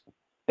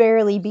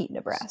barely beat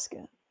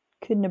Nebraska.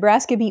 Could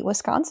Nebraska beat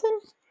Wisconsin?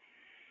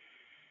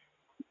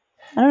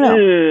 I don't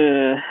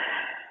know.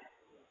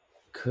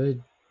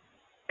 Could.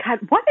 God,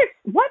 what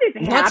is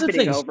Lots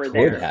happening of over things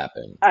there? could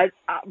happen.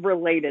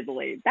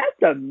 Relatedly,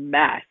 that's a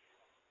mess.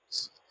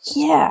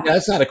 Yeah.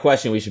 That's not a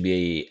question we should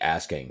be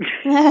asking.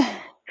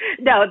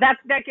 No,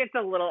 that gets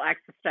a little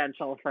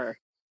existential for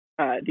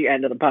the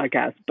end of the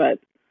podcast, but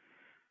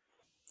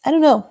I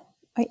don't know.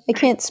 I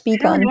can't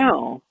speak on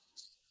know.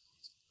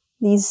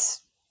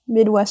 These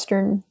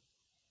Midwestern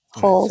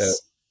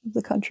halls of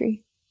the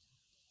country.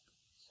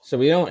 So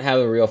we don't have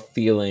a real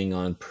feeling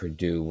on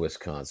Purdue,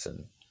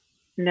 Wisconsin.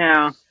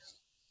 No.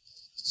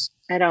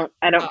 I don't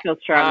feel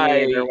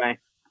strongly either way.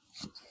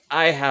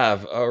 I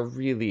have a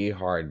really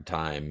hard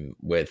time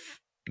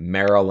with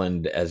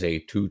Maryland as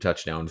a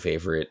 2-touchdown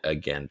favorite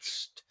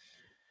against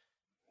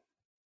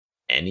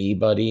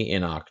anybody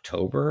in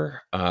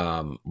October,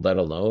 let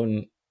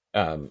alone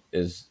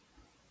is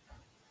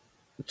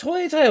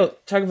Tolia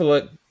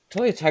Tagovailoa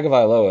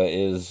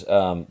is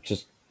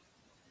just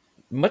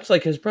much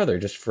like his brother,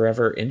 just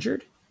forever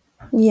injured.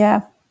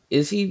 Yeah.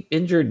 Is he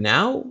injured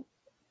now?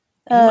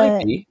 He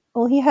might be.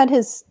 Well, he had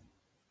his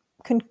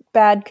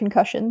bad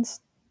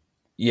concussions.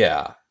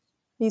 Yeah.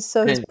 He's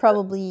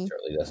probably.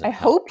 I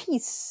hope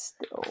he's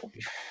still.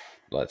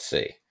 Let's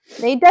see.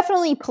 They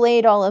definitely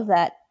played all of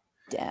that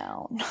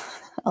down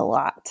a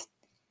lot.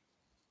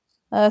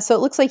 So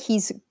it looks like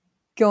he's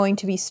going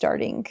to be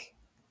starting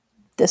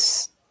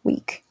this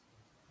week.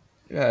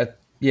 Yeah,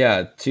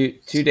 2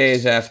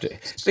 days after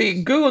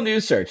the Google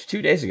News search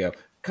 2 days ago.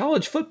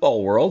 College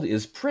football world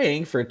is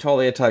praying for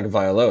Tolia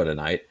Tagovailoa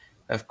tonight.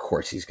 Of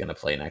course he's going to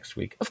play next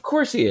week. Of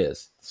course he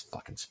is. It's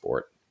fucking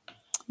sport.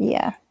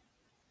 Yeah.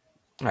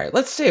 All right,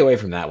 let's stay away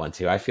from that one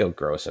too. I feel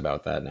gross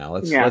about that now.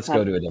 Let's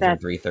go to a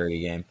different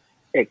 3:30 game.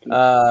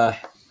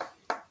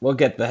 We'll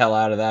get the hell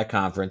out of that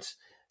conference.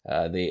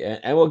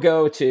 And we'll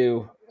go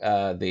to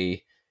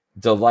the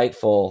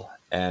delightful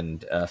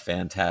and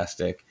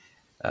fantastic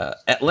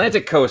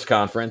Atlantic Coast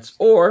Conference,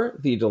 or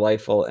the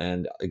delightful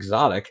and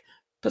exotic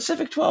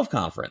Pacific 12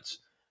 Conference.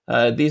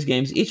 These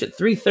games each at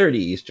 3:30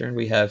 Eastern.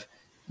 We have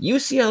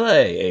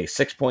UCLA, a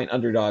 6-point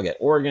underdog at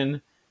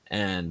Oregon,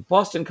 and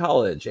Boston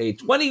College, a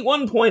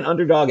 21-point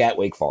underdog at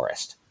Wake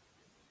Forest.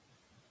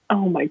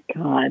 Oh my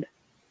God!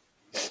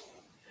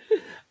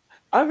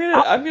 I'm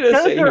gonna say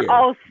those are here.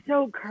 all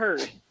so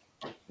cursed.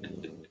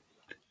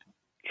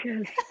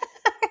 Just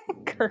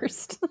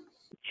cursed.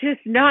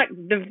 Just not.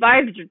 The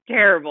vibes are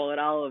terrible in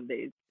all of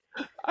these.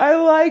 I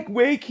like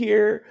Wake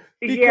here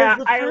because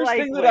the first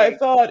thing that I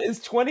thought is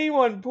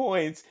 21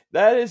 points.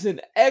 That is an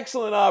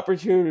excellent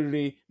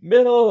opportunity.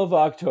 Middle of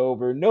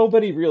October,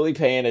 nobody really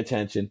paying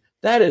attention.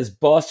 That is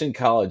Boston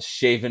College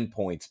shaving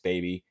points,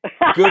 baby.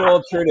 Good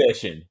old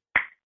tradition.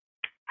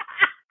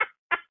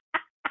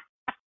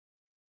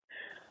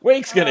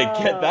 Wake's gonna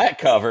get that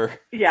cover.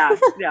 Yeah,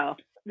 no.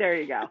 There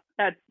you go.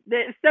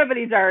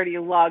 Somebody's already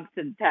logged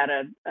and had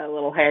a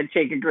little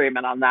handshake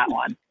agreement on that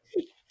one.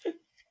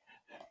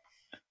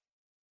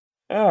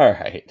 All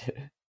right.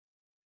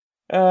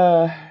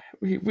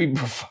 We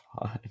move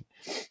on.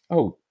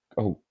 Oh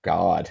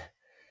God.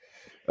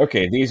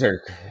 Okay, these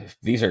are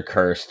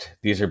cursed.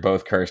 These are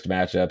both cursed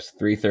matchups.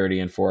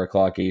 3:30 and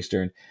 4:00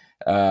 Eastern.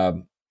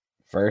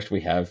 First,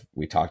 we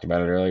talked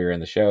about it earlier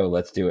in the show.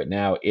 Let's do it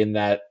now. In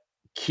that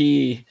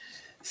key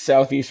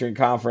Southeastern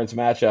Conference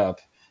matchup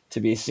to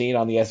be seen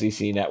on the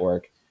SEC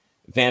network,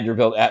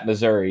 Vanderbilt at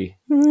Missouri.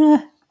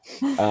 You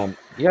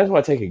guys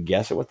want to take a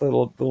guess at what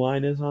the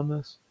line is on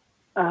this?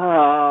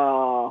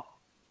 Oh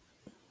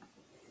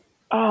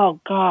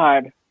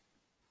God.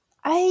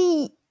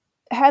 I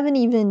haven't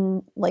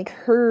even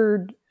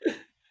heard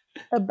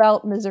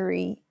about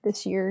Missouri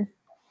this year.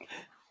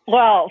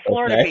 Well,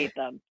 Florida beat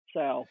them,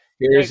 So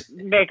Here's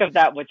make of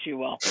that what you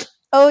will.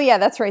 Oh, yeah,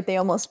 that's right. They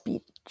almost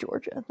beat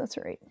Georgia. That's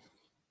right.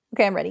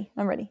 Okay, I'm ready.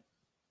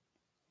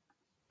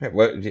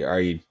 what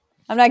are you?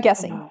 I'm not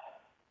guessing.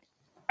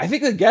 I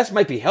think the guess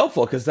might be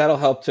helpful because that'll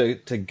help to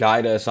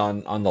guide us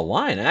on the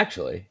line.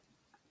 Actually,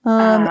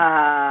 on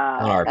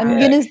our I'm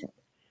pick.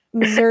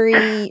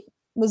 gonna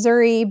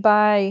Missouri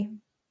by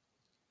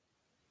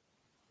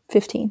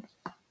 15.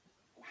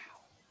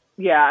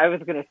 Yeah, I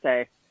was gonna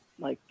say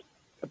like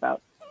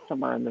about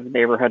somewhere in the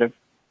neighborhood of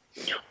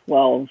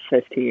 12,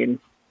 15.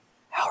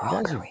 How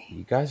wrong are we?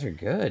 You guys are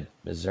good.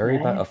 Missouri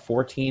by a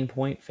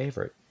 14-point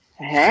favorite.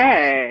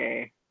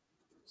 Hey.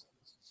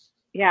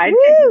 Yeah,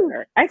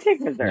 I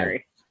take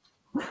Missouri.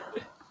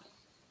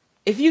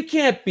 If you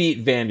can't beat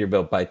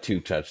Vanderbilt by 2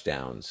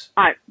 touchdowns,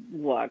 I'm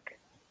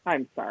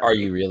sorry. are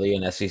you really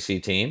an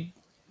SEC team?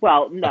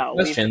 Well, A no.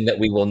 question that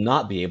we will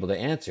not be able to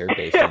answer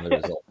based on the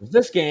result of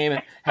this game.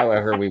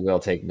 However, we will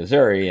take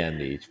Missouri and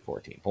the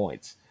 14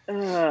 points. Give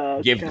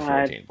God. the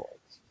 14 points.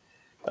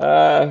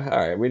 All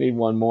right, we need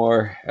one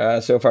more.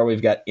 So far,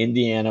 we've got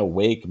Indiana,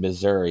 Wake,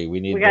 Missouri. We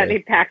got any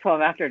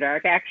Pac-12 after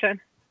dark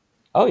action.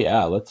 Oh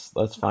yeah, let's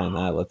find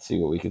that. Let's see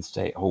what we can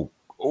stay. Oh.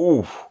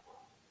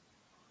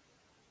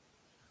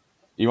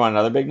 You want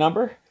another big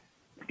number?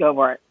 Go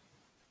for it.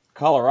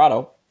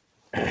 Colorado.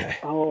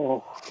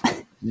 Oh.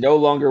 No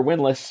longer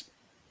winless.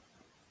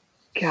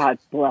 God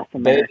bless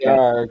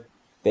America.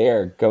 They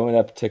are going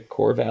up to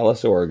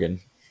Corvallis, Oregon.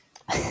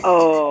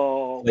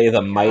 Oh. Play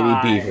the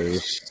mighty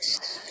Beavers.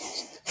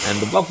 And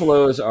the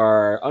Buffaloes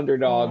are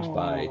underdogs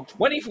by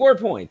 24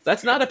 points.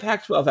 That's not a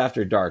Pac-12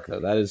 after dark, though.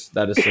 That is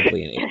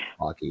simply an 8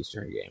 o'clock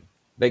Eastern game.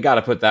 They got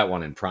to put that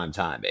one in prime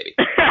time, baby.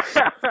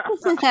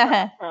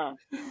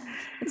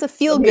 It's a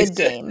feel-good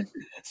game.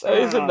 So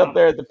he's sitting up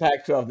there at the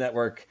Pac-12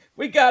 network.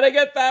 We got to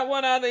get that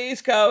one on the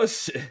East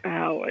Coast.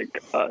 Oh, my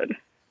God.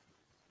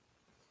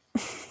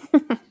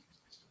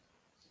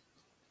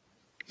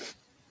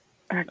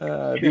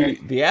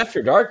 The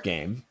after dark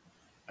game,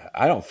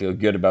 I don't feel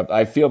good about.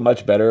 I feel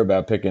much better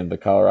about picking the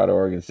Colorado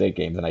Oregon State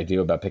game than I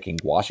do about picking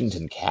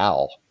Washington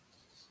Cal.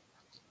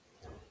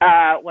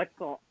 What's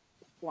the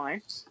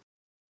line?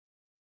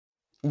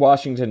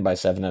 Washington by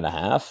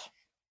 7.5.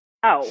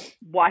 Oh,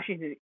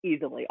 Washington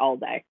easily all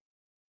day.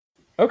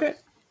 Okay.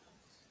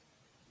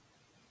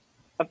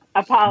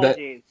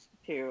 Apologies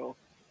to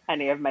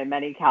any of my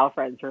many Cal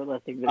friends who are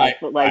listening to this,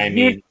 but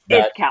it's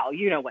Cal.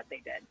 You know what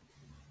they did.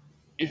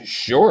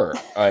 Sure.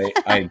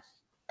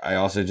 I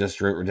also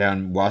just wrote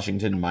down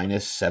Washington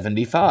minus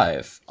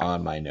 75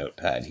 on my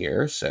notepad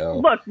here.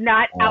 So look,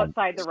 not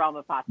outside the realm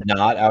of possibility.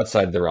 Not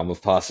outside the realm of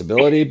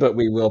possibility, but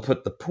we will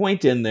put the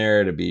point in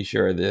there to be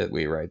sure that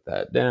we write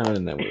that down,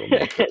 and then we will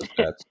make those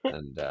bets.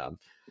 And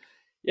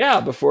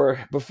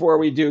before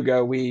we do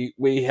go,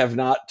 we have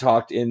not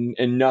talked in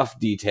enough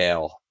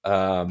detail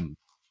about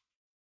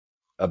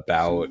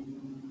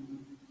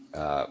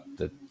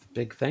the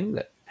big thing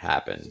that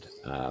happened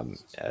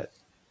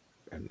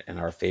and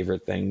our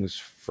favorite things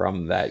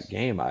from that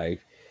game. I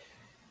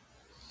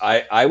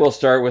will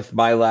start with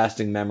my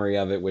lasting memory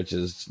of it, which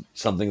is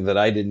something that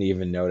I didn't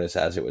even notice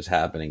as it was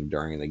happening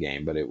during the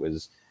game, but it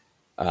was,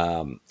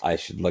 I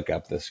should look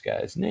up this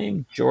guy's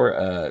name,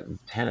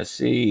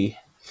 Tennessee,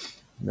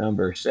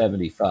 number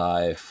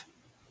 75,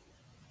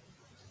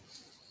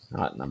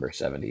 not number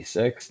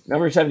 76.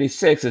 Number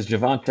 76 is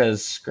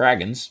Javontes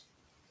Scraggins.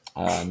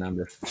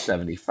 Number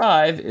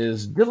 75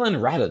 is Dylan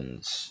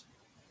Radins.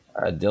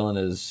 Dylan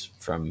is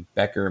from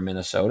Becker,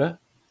 Minnesota.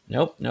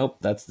 Nope,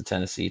 that's the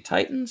Tennessee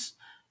Titans.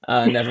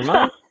 Never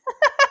mind.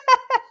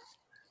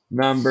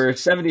 Number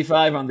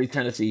 75 on the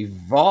Tennessee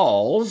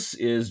Vols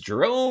is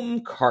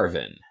Jerome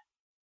Carvin.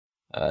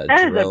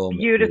 That is a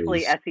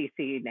beautifully SEC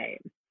name.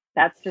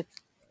 That's just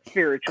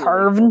spiritually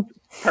Carvin.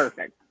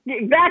 Perfect.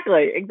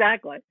 Exactly.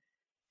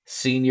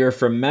 Senior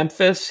from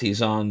Memphis.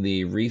 He's on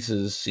the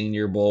Reese's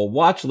Senior Bowl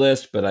watch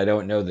list, but I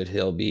don't know that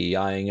he'll be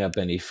eyeing up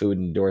any food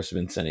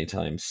endorsements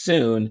anytime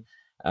soon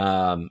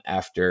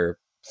after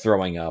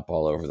throwing up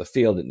all over the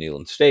field at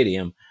Neyland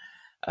Stadium.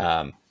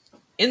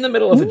 In the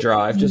middle of a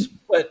drive,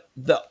 but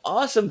the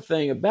awesome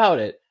thing about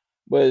it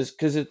was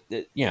because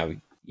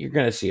you're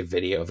going to see a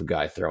video of a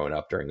guy throwing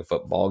up during a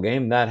football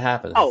game. That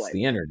happens. It's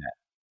the internet.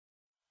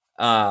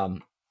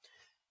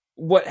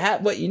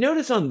 What you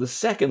notice on the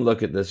second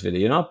look at this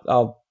video, and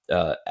I'll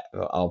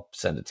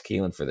send it to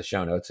Keelan for the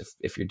show notes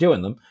if you're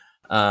doing them.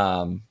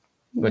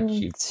 Which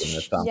you've given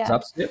a thumbs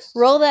up to.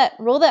 Roll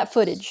that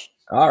footage.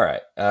 All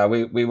right,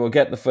 we will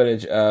get the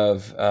footage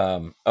of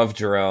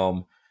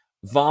Jerome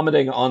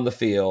vomiting on the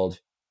field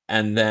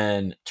and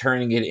then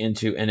turning it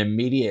into an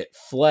immediate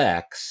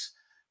flex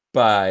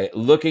by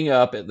looking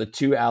up at the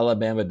 2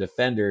 Alabama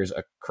defenders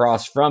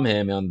across from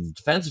him on the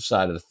defensive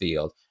side of the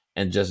field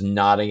and just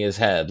nodding his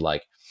head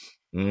like,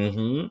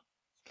 mm-hmm.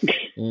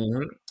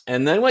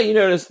 And then what you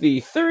notice the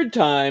third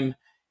time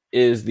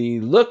is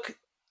the look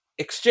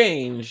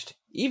exchanged,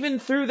 even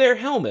through their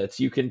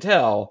helmets. You can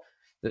tell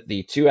that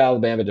the 2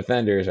 Alabama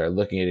defenders are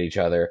looking at each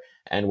other,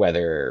 and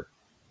whether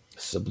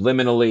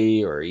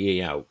subliminally or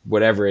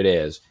whatever it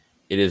is,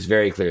 it is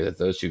very clear that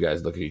those two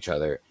guys look at each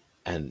other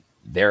and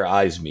their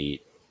eyes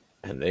meet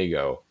and they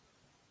go,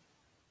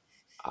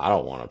 I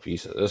don't want a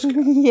piece of this guy.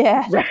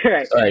 Yeah.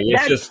 Right. Like,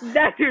 it's just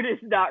That dude is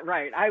not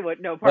right. I want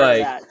no part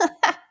like, of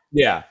that.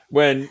 yeah,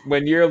 when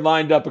you're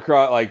lined up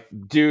across, like,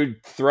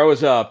 dude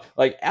throws up.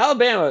 Like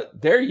Alabama,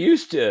 they're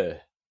used to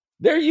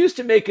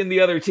making the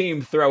other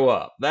team throw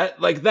up.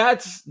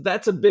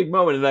 That's a big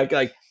moment. And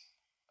like,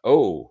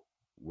 oh,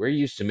 we're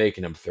used to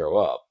making them throw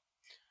up.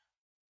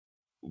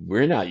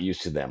 We're not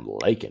used to them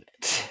liking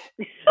it.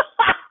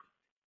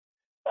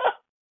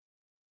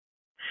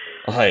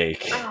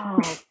 Like, oh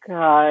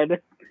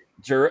God,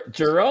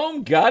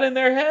 Jerome got in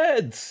their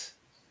heads.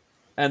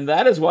 And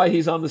that is why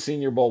he's on the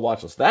Senior Bowl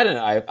watch list. That, and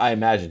I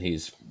imagine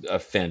he's a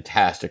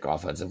fantastic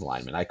offensive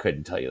lineman. I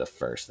couldn't tell you the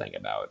first thing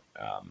about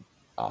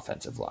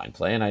offensive line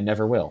play, and I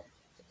never will.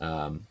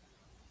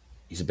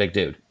 He's a big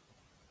dude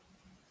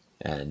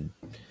and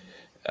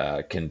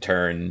can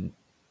turn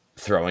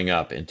throwing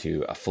up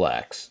into a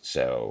flex.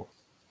 So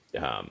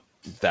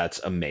that's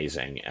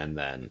amazing. And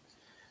then,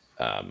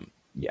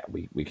 yeah,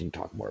 we can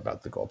talk more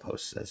about the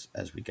goalposts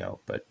as we go.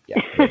 But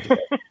yeah.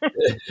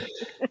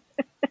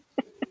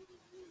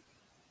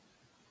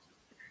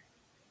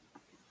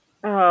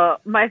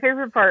 my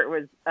favorite part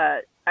was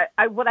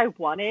what I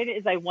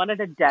wanted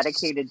a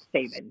dedicated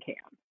Saban cam.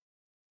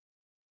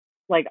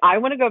 Like, I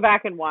want to go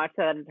back and watch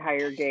that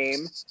entire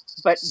game,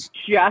 but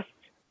just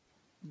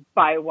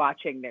by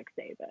watching Nick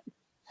Saban.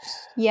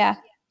 Yeah.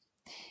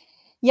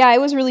 Yeah, I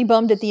was really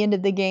bummed at the end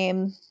of the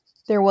game.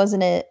 There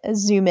wasn't a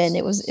zoom in.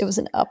 It was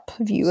an up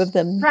view of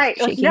them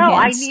shaking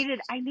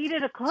hands. I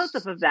needed a close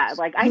up of that.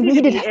 Like, I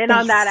needed to be in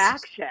on that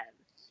action.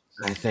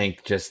 I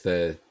think just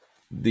the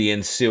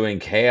ensuing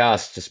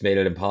chaos just made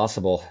it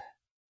impossible.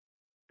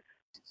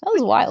 That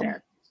was wild.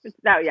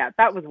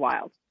 That was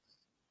wild.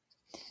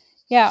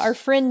 Yeah, our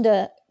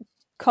friend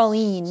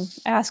Colleen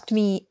asked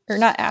me, or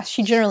not asked,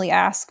 she generally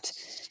asked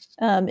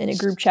in a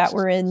group chat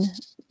we're in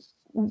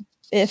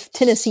if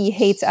Tennessee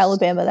hates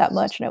Alabama that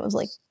much. And I was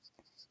like,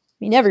 I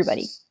mean,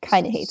 everybody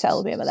kind of hates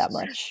Alabama that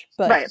much.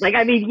 But right, like,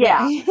 I mean, yeah.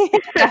 I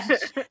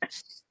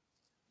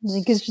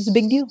think it's just a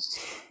big deal.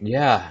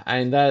 Yeah,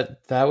 and that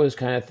was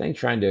kind of thing,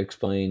 trying to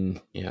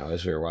explain,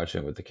 as we were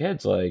watching it with the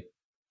kids, like,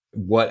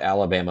 what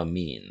Alabama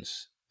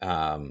means.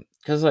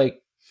 Because,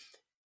 like,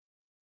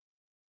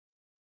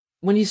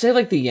 when you say,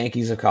 like, the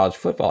Yankees of college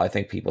football, I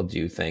think people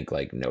do think,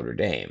 like, Notre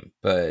Dame.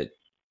 But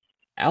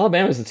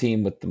Alabama's the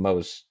team with the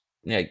most,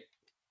 like,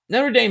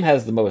 Notre Dame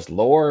has the most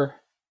lore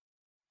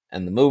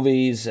and the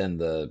movies and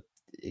the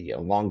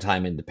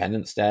long-time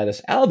independent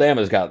status.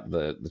 Alabama's got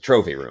the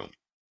trophy room.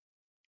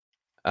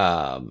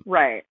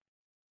 Right.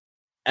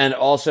 And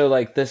also,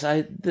 like, this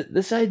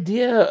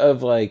idea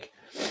of, like,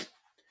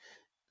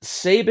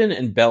 Saban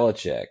and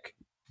Belichick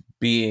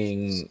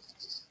being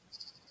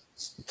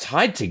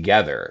tied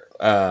together,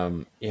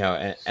 and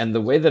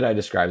the way that I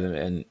describe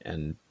them,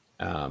 and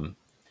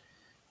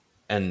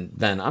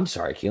then I'm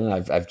sorry,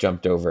 Keelan, I've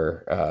jumped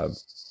over.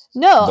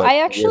 No, I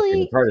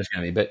actually part is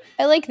going to be, but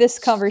I like this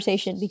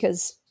conversation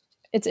because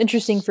it's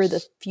interesting for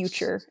the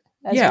future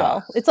as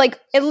well. It's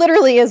like, it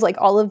literally is like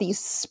all of these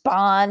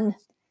spawn,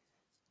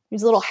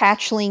 these little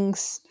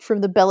hatchlings from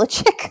the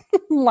Belichick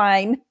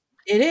line.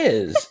 It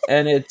is.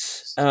 And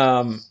it's,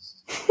 I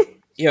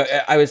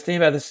was thinking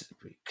about this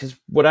because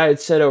what I had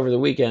said over the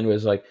weekend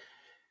was like,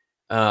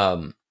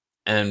 and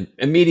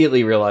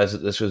immediately realized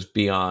that this was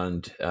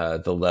beyond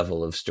the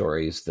level of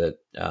stories that,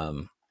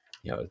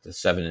 the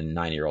 7 and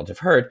 9-year-olds have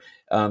heard.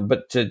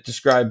 But to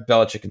describe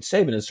Belichick and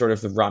Saban as sort of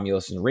the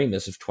Romulus and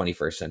Remus of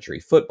 21st century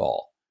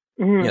football,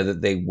 Mm-hmm.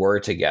 that they were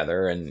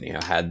together and,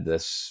 had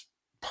this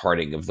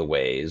parting of the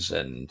ways,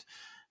 and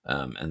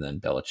then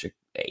Belichick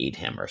ate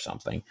him or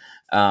something.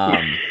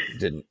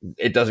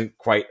 It doesn't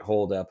quite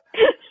hold up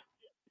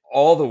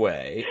all the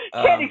way.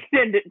 Can't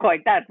extend it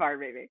quite that far,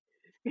 maybe.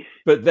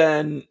 But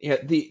then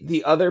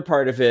the other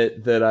part of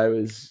it that I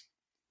was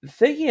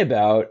thinking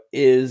about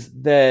is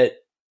that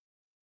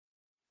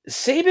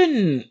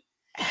Saban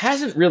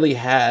hasn't really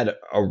had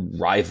a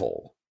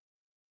rival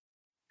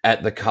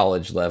at the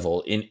college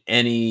level in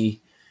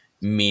any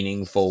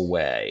meaningful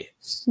way.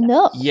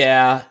 No.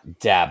 Yeah,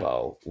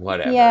 Dabo,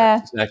 whatever.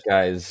 Yeah. That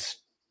guy's...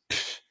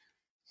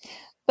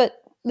 But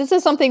this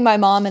is something my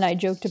mom and I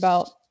joked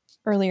about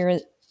earlier in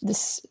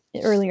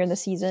the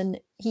season.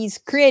 He's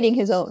creating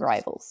his own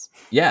rivals.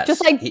 Yes.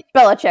 Just like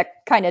Belichick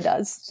kind of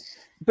does.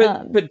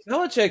 But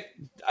Belichick,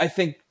 I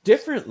think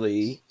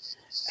differently,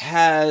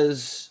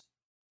 has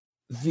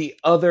the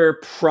other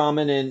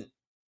prominent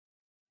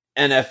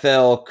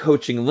NFL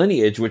coaching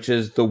lineage, which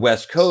is the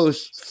West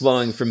Coast,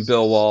 flowing from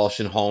Bill Walsh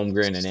and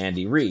Holmgren and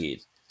Andy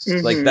Reid.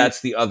 Mm-hmm. Like,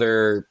 that's the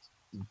other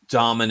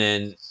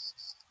dominant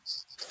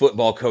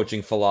football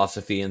coaching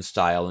philosophy and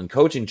style and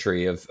coaching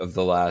tree of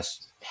the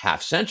last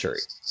half century.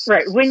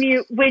 Right. When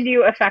you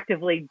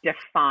effectively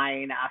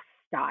define a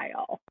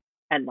style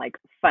and, like,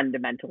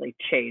 fundamentally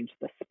change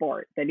the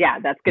sport, then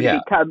that's going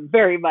to become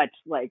very much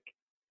like,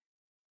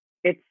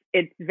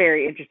 it's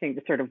very interesting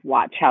to sort of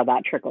watch how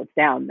that trickles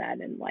down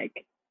then, and,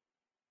 like,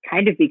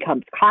 kind of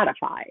becomes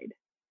codified.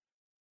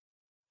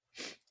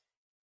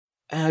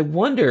 And I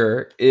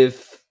wonder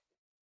if,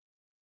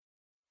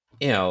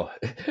 you know,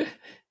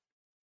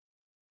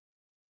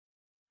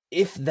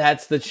 if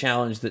that's the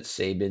challenge that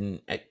Saban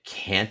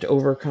can't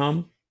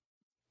overcome,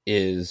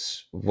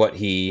 is what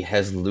he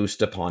has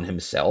loosed upon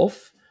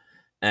himself.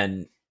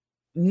 And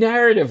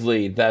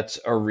narratively, that's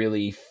a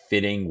really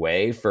fitting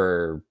way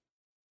for,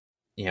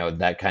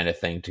 that kind of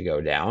thing to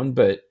go down.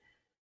 But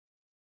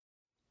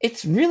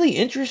it's really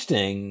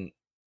interesting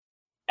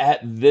at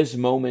this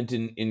moment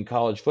in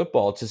college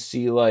football to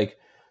see, like,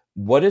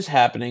 what is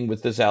happening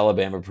with this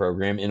Alabama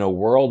program in a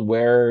world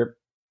where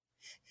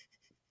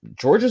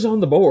Georgia's on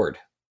the board,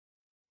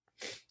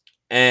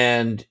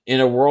 and in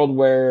a world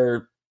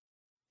where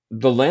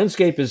the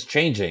landscape is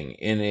changing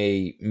in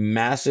a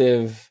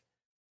massive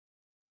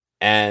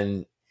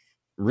and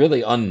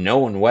really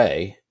unknown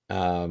way,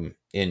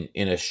 in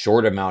a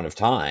short amount of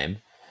time,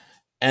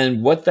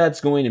 and what that's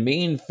going to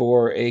mean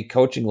for a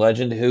coaching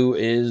legend who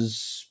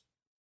is,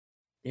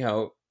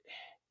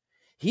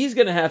 he's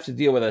going to have to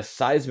deal with a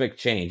seismic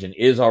change, and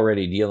is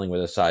already dealing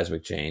with a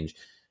seismic change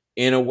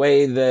in a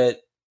way that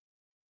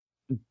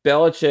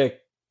Belichick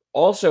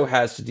also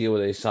has to deal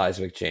with a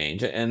seismic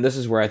change. And this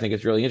is where I think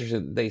it's really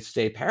interesting that they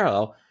stay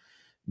parallel.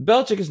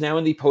 Belichick is now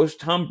in the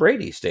post Tom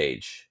Brady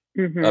stage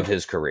of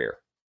his career.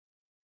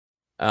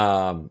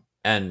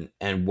 And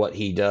what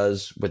he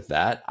does with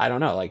that, I don't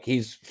know. Like,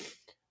 he's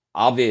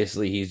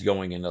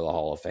going into the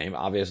Hall of Fame.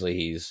 Obviously,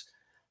 he's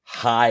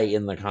high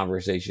in the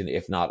conversation,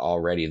 if not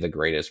already the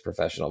greatest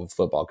professional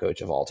football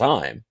coach of all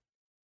time.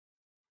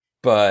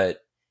 But,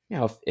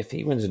 if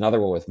he wins another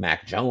one with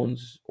Mac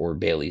Jones or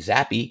Bailey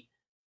Zappi,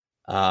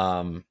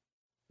 then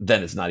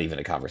it's not even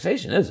a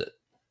conversation, is it?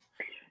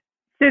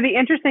 So the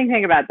interesting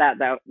thing about that,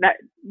 though, that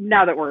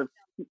now that we're,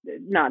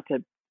 not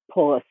to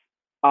pull us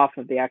off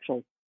of the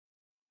actual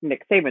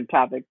Nick Saban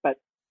topic, but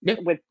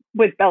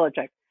with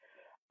Belichick,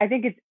 I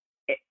think it's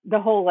the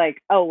whole,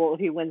 like, oh, well, if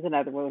he wins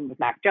another one with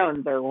Mac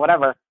Jones or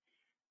whatever,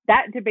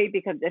 that debate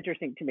becomes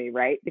interesting to me,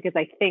 right? Because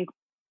I think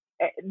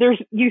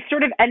you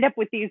sort of end up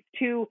with these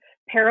two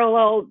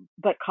parallel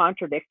but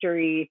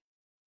contradictory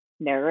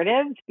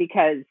narratives,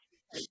 because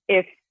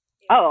if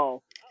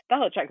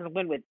Belichick can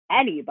win with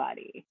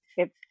anybody,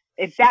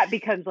 if that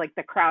becomes like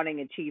the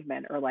crowning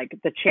achievement or like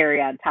the cherry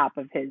on top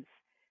of his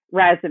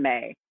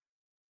resume,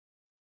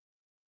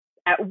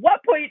 at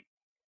what point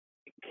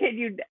can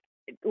you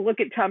look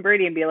at Tom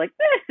Brady and be like,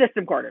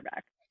 system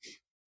quarterback?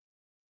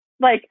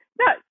 Like,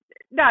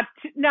 not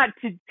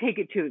to take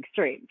it to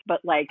extremes,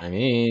 but like, I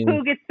mean,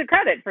 who gets the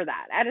credit for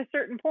that at a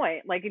certain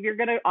point? Like, if you're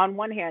going to, on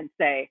one hand,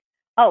 say,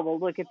 oh, well,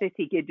 look at this,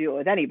 he could do it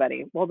with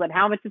anybody. Well, then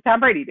how much does Tom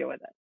Brady do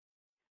with it?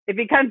 It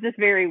becomes this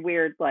very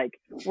weird, like,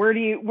 where do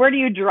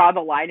you draw the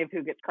line of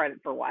who gets credit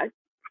for what?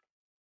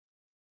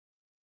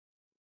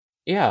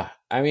 Yeah,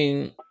 I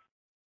mean,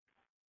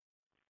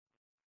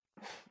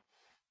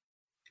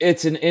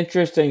 it's an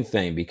interesting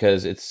thing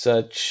because it's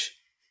such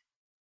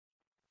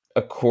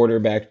a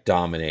quarterback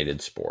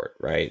dominated sport,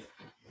 right?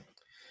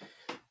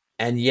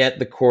 And yet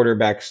the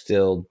quarterback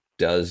still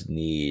does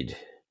need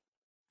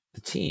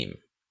the team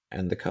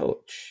and the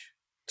coach.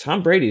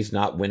 Tom Brady's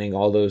not winning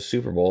all those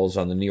Super Bowls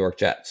on the New York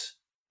Jets.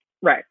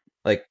 Right.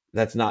 Like,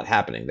 that's not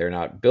happening. They're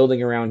not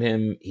building around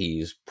him.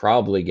 He's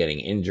probably getting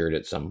injured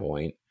at some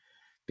point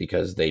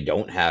because they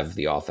don't have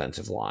the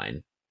offensive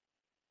line.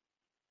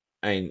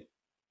 I mean,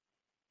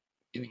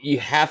 you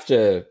have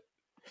to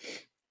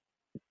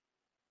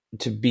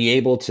be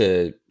able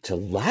to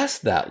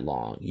last that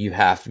long. You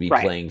have to be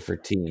playing for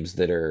teams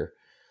that are,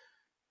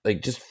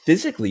 like, just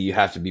physically, you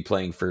have to be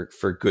playing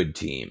for good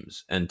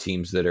teams and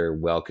teams that are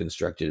well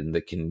constructed and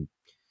that can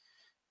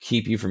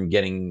keep you from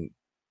getting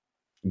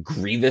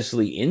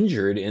grievously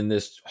injured in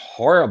this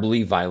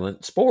horribly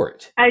violent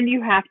sport. And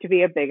you have to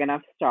be a big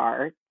enough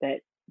star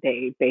that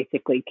they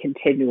basically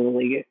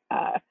continually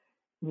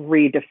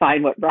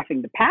redefine what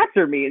roughing the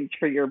passer means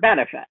for your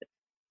benefit.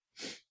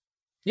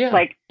 Yeah.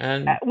 Like,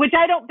 which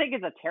I don't think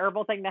is a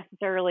terrible thing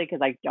necessarily, because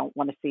I don't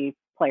want to see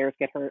players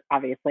get hurt,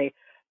 obviously.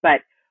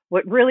 But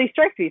what really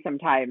strikes me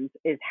sometimes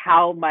is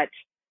how much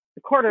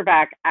the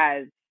quarterback,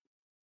 as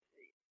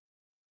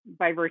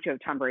by virtue of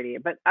Tom Brady,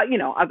 but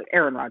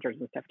Aaron Rodgers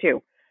and stuff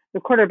too, the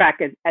quarterback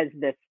is as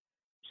this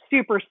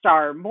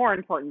superstar, more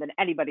important than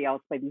anybody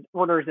else by these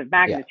orders of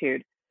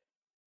magnitude.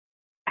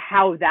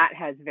 How that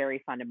has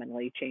very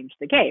fundamentally changed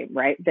the game,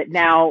 right? That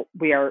now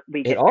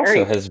it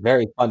also has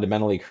very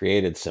fundamentally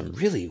created some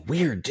really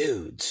weird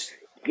dudes.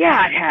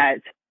 Yeah, it has.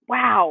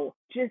 Wow,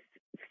 just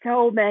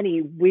so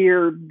many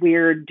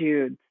weird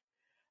dudes.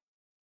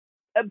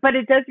 But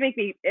it does make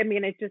me, I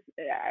mean, it just,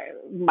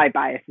 my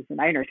bias is a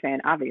Niners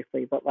fan,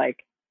 obviously, but like,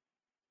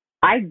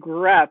 I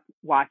grew up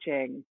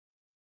watching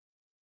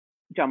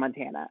Joe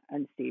Montana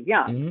and Steve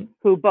Young,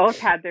 who both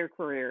had their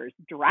careers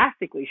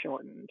drastically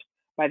shortened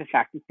by the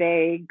fact that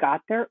they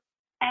got their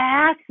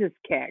asses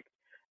kicked.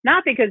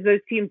 Not because those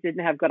teams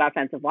didn't have good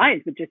offensive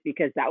lines, but just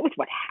because that was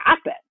what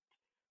happened.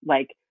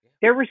 Like,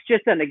 there was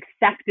just an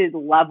accepted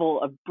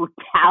level of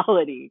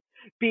brutality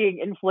being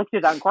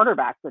inflicted on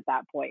quarterbacks at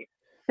that point.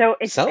 So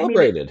it's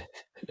celebrated.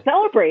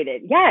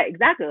 Celebrated. Yeah,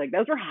 exactly. Like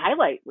those were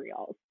highlight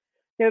reels.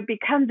 So it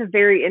becomes a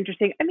very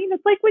interesting. I mean,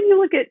 it's like when you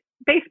look at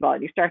baseball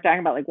and you start talking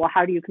about like, well,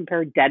 how do you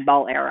compare dead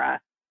ball era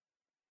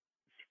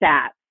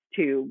stats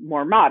to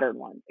more modern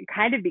ones? It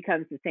kind of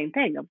becomes the same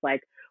thing of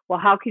like, well,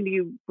 how can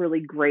you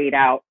really grade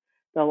out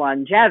the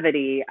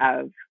longevity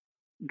of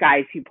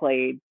guys who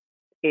played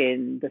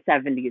in the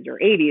 70s or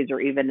 80s or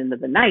even into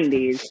the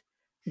 90s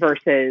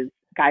versus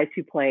guys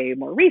who play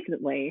more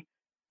recently,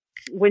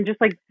 when just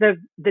like the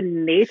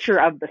nature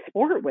of the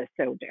sport was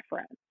so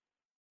different.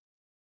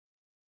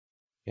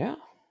 Yeah.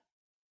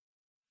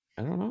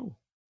 I don't know.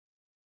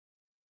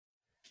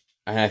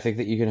 And I think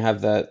that you can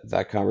have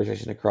that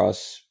conversation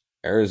across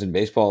eras in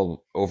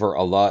baseball over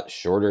a lot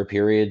shorter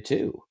period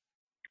too.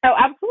 Oh,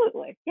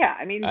 absolutely. Yeah.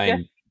 I mean,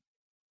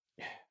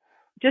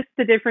 just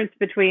the difference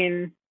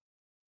between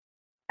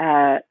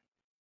not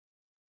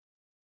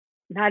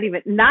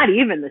even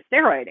the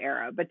steroid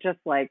era, but just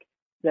like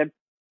the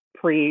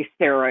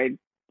pre-steroid,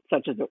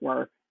 such as it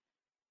were,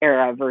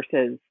 era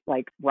versus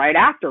like right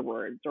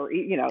afterwards, or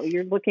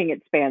you're looking at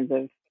spans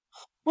of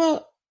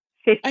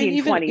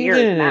 15, 20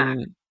 years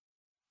max.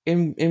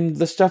 In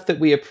the stuff that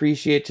we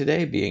appreciate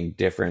today being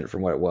different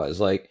from what it was.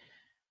 Like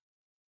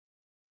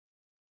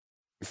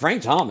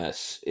Frank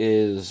Thomas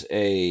is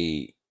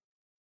a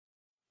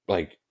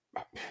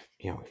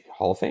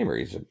Hall of Famer.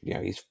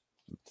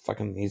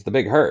 He's the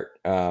big hurt.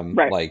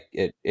 Right. Like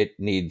it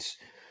needs.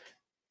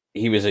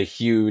 He was a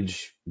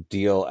huge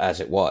deal as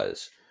it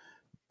was,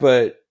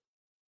 but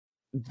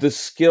the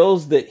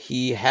skills that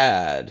he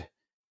had,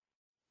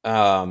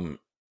 the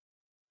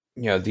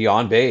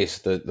on base,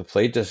 the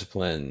plate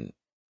discipline,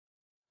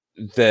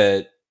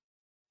 that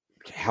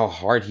how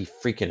hard he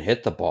freaking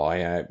hit the ball.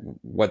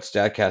 What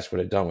Statcast would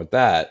have done with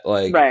that?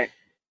 Like, right.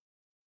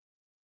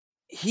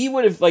 He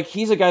would have,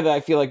 he's a guy that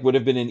I feel like would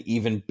have been an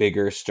even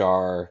bigger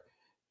star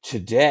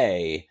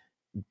today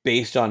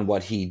based on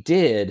what he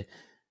did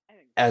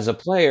as a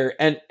player.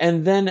 And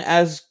then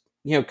as,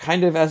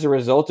 kind of as a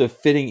result of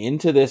fitting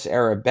into this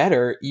era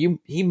better,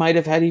 he might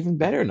have had even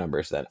better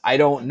numbers then. I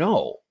don't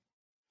know.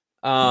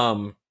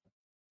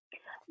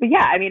 But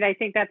yeah, I mean, I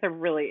think that's a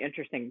really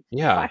interesting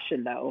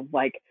question though.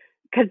 Like,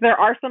 because there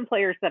are some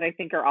players that I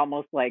think are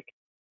almost like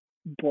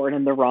born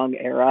in the wrong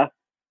era.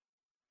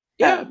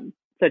 Yeah.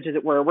 Such as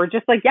it were. We're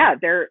just like, yeah,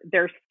 their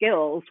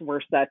skills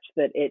were such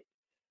that it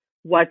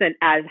wasn't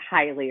as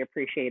highly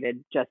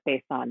appreciated just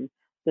based on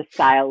the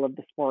style of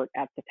the sport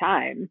at the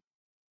time.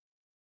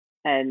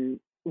 And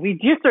we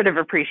do sort of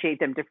appreciate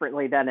them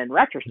differently then in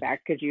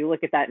retrospect, because you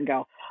look at that and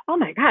go, oh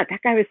my God,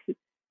 that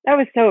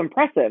was so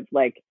impressive.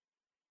 Like,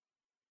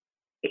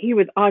 he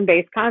was on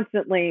base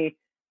constantly.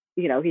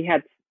 He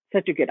had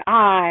such a good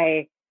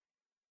eye.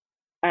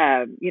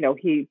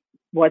 He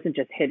wasn't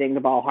just hitting the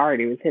ball hard.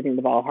 He was hitting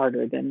the ball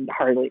harder than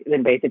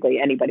basically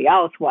anybody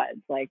else was.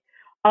 Like,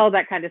 all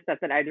that kind of stuff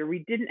that either we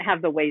didn't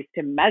have the ways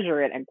to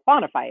measure it and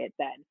quantify it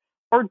then,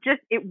 or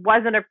just it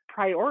wasn't a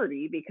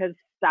priority because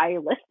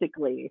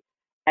stylistically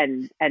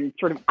and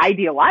sort of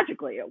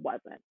ideologically it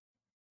wasn't.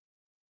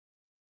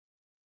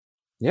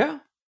 Yeah.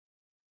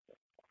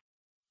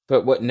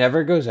 But what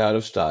never goes out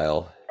of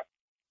style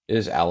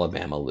is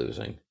Alabama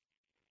losing.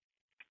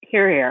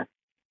 Hear, hear.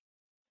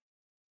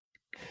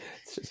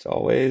 It's just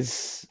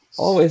always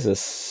a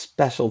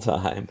special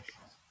time.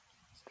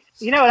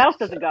 You know what else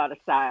doesn't go out of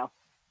style?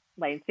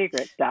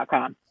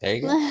 LaneSecrets.com. There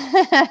you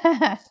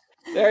go.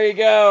 There you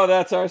go.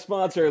 That's our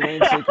sponsor,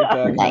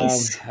 LaneSecret.com.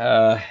 Nice.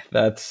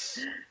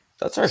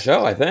 That's our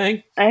show, I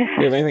think. Do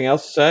you have anything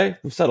else to say?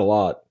 We've said a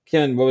lot.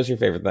 Ken, what was your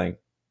favorite thing?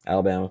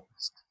 Alabama?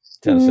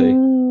 Tennessee?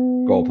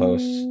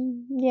 Goalposts?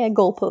 Yeah,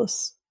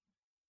 goalposts.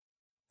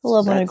 I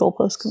love when a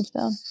goalpost comes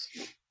down.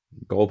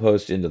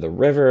 Goalpost into the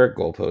river,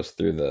 goalpost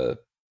through the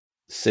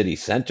city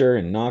center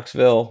in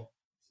Knoxville.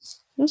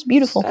 It was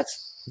beautiful.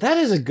 That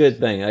is a good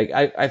thing.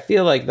 I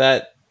feel like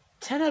that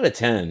 10 out of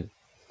 10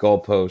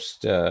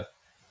 goalpost.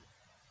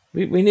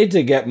 We need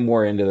to get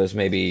more into this,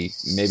 maybe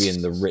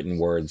in the written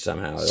word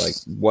somehow. Like,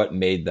 what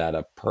made that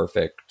a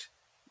perfect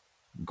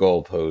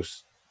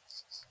goalpost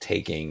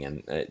taking,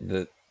 and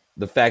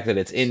the fact that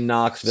it's in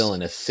Knoxville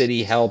and a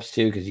city helps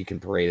too, because you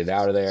can parade it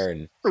out of there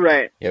and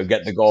right,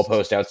 get the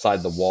goalpost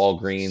outside the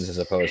Walgreens as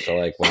opposed to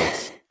like when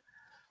it's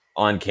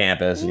on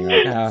campus and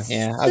you're like, oh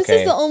yeah, okay. This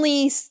is the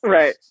only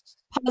right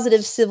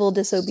positive civil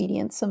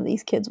disobedience some of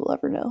these kids will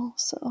ever know.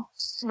 So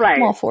right,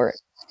 I'm all for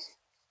it.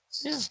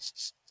 Yeah.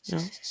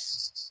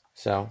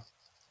 So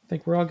I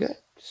think we're all good.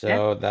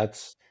 So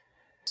that's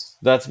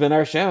been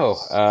our show.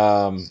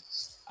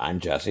 I'm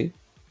Jesse.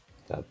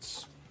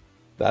 That's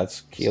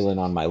Keelan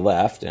on my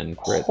left and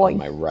Britt on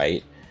my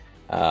right.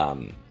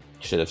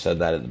 Should have said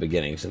that at the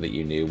beginning so that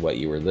you knew what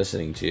you were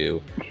listening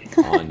to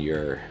on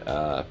your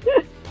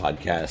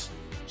podcast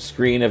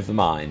screen of the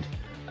mind.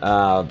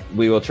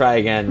 We will try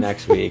again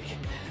next week.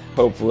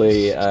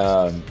 Hopefully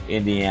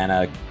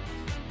Indiana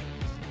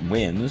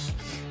wins.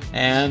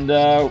 And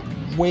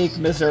Wake,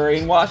 Missouri,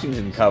 and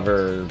Washington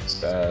cover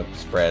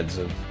spreads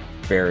of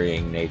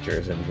varying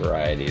natures and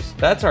varieties.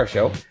 That's our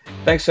show.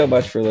 Thanks so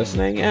much for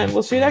listening, and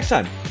we'll see you next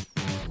time.